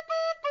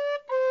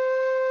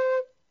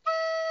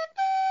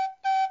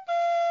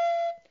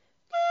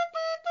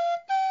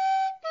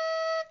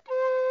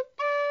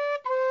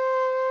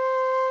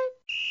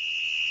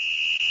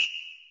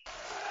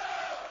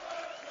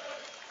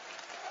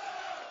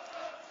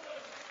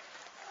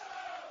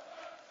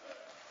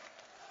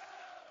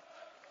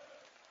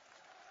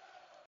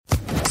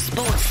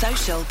 Sports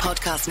Social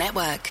Podcast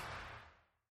Network.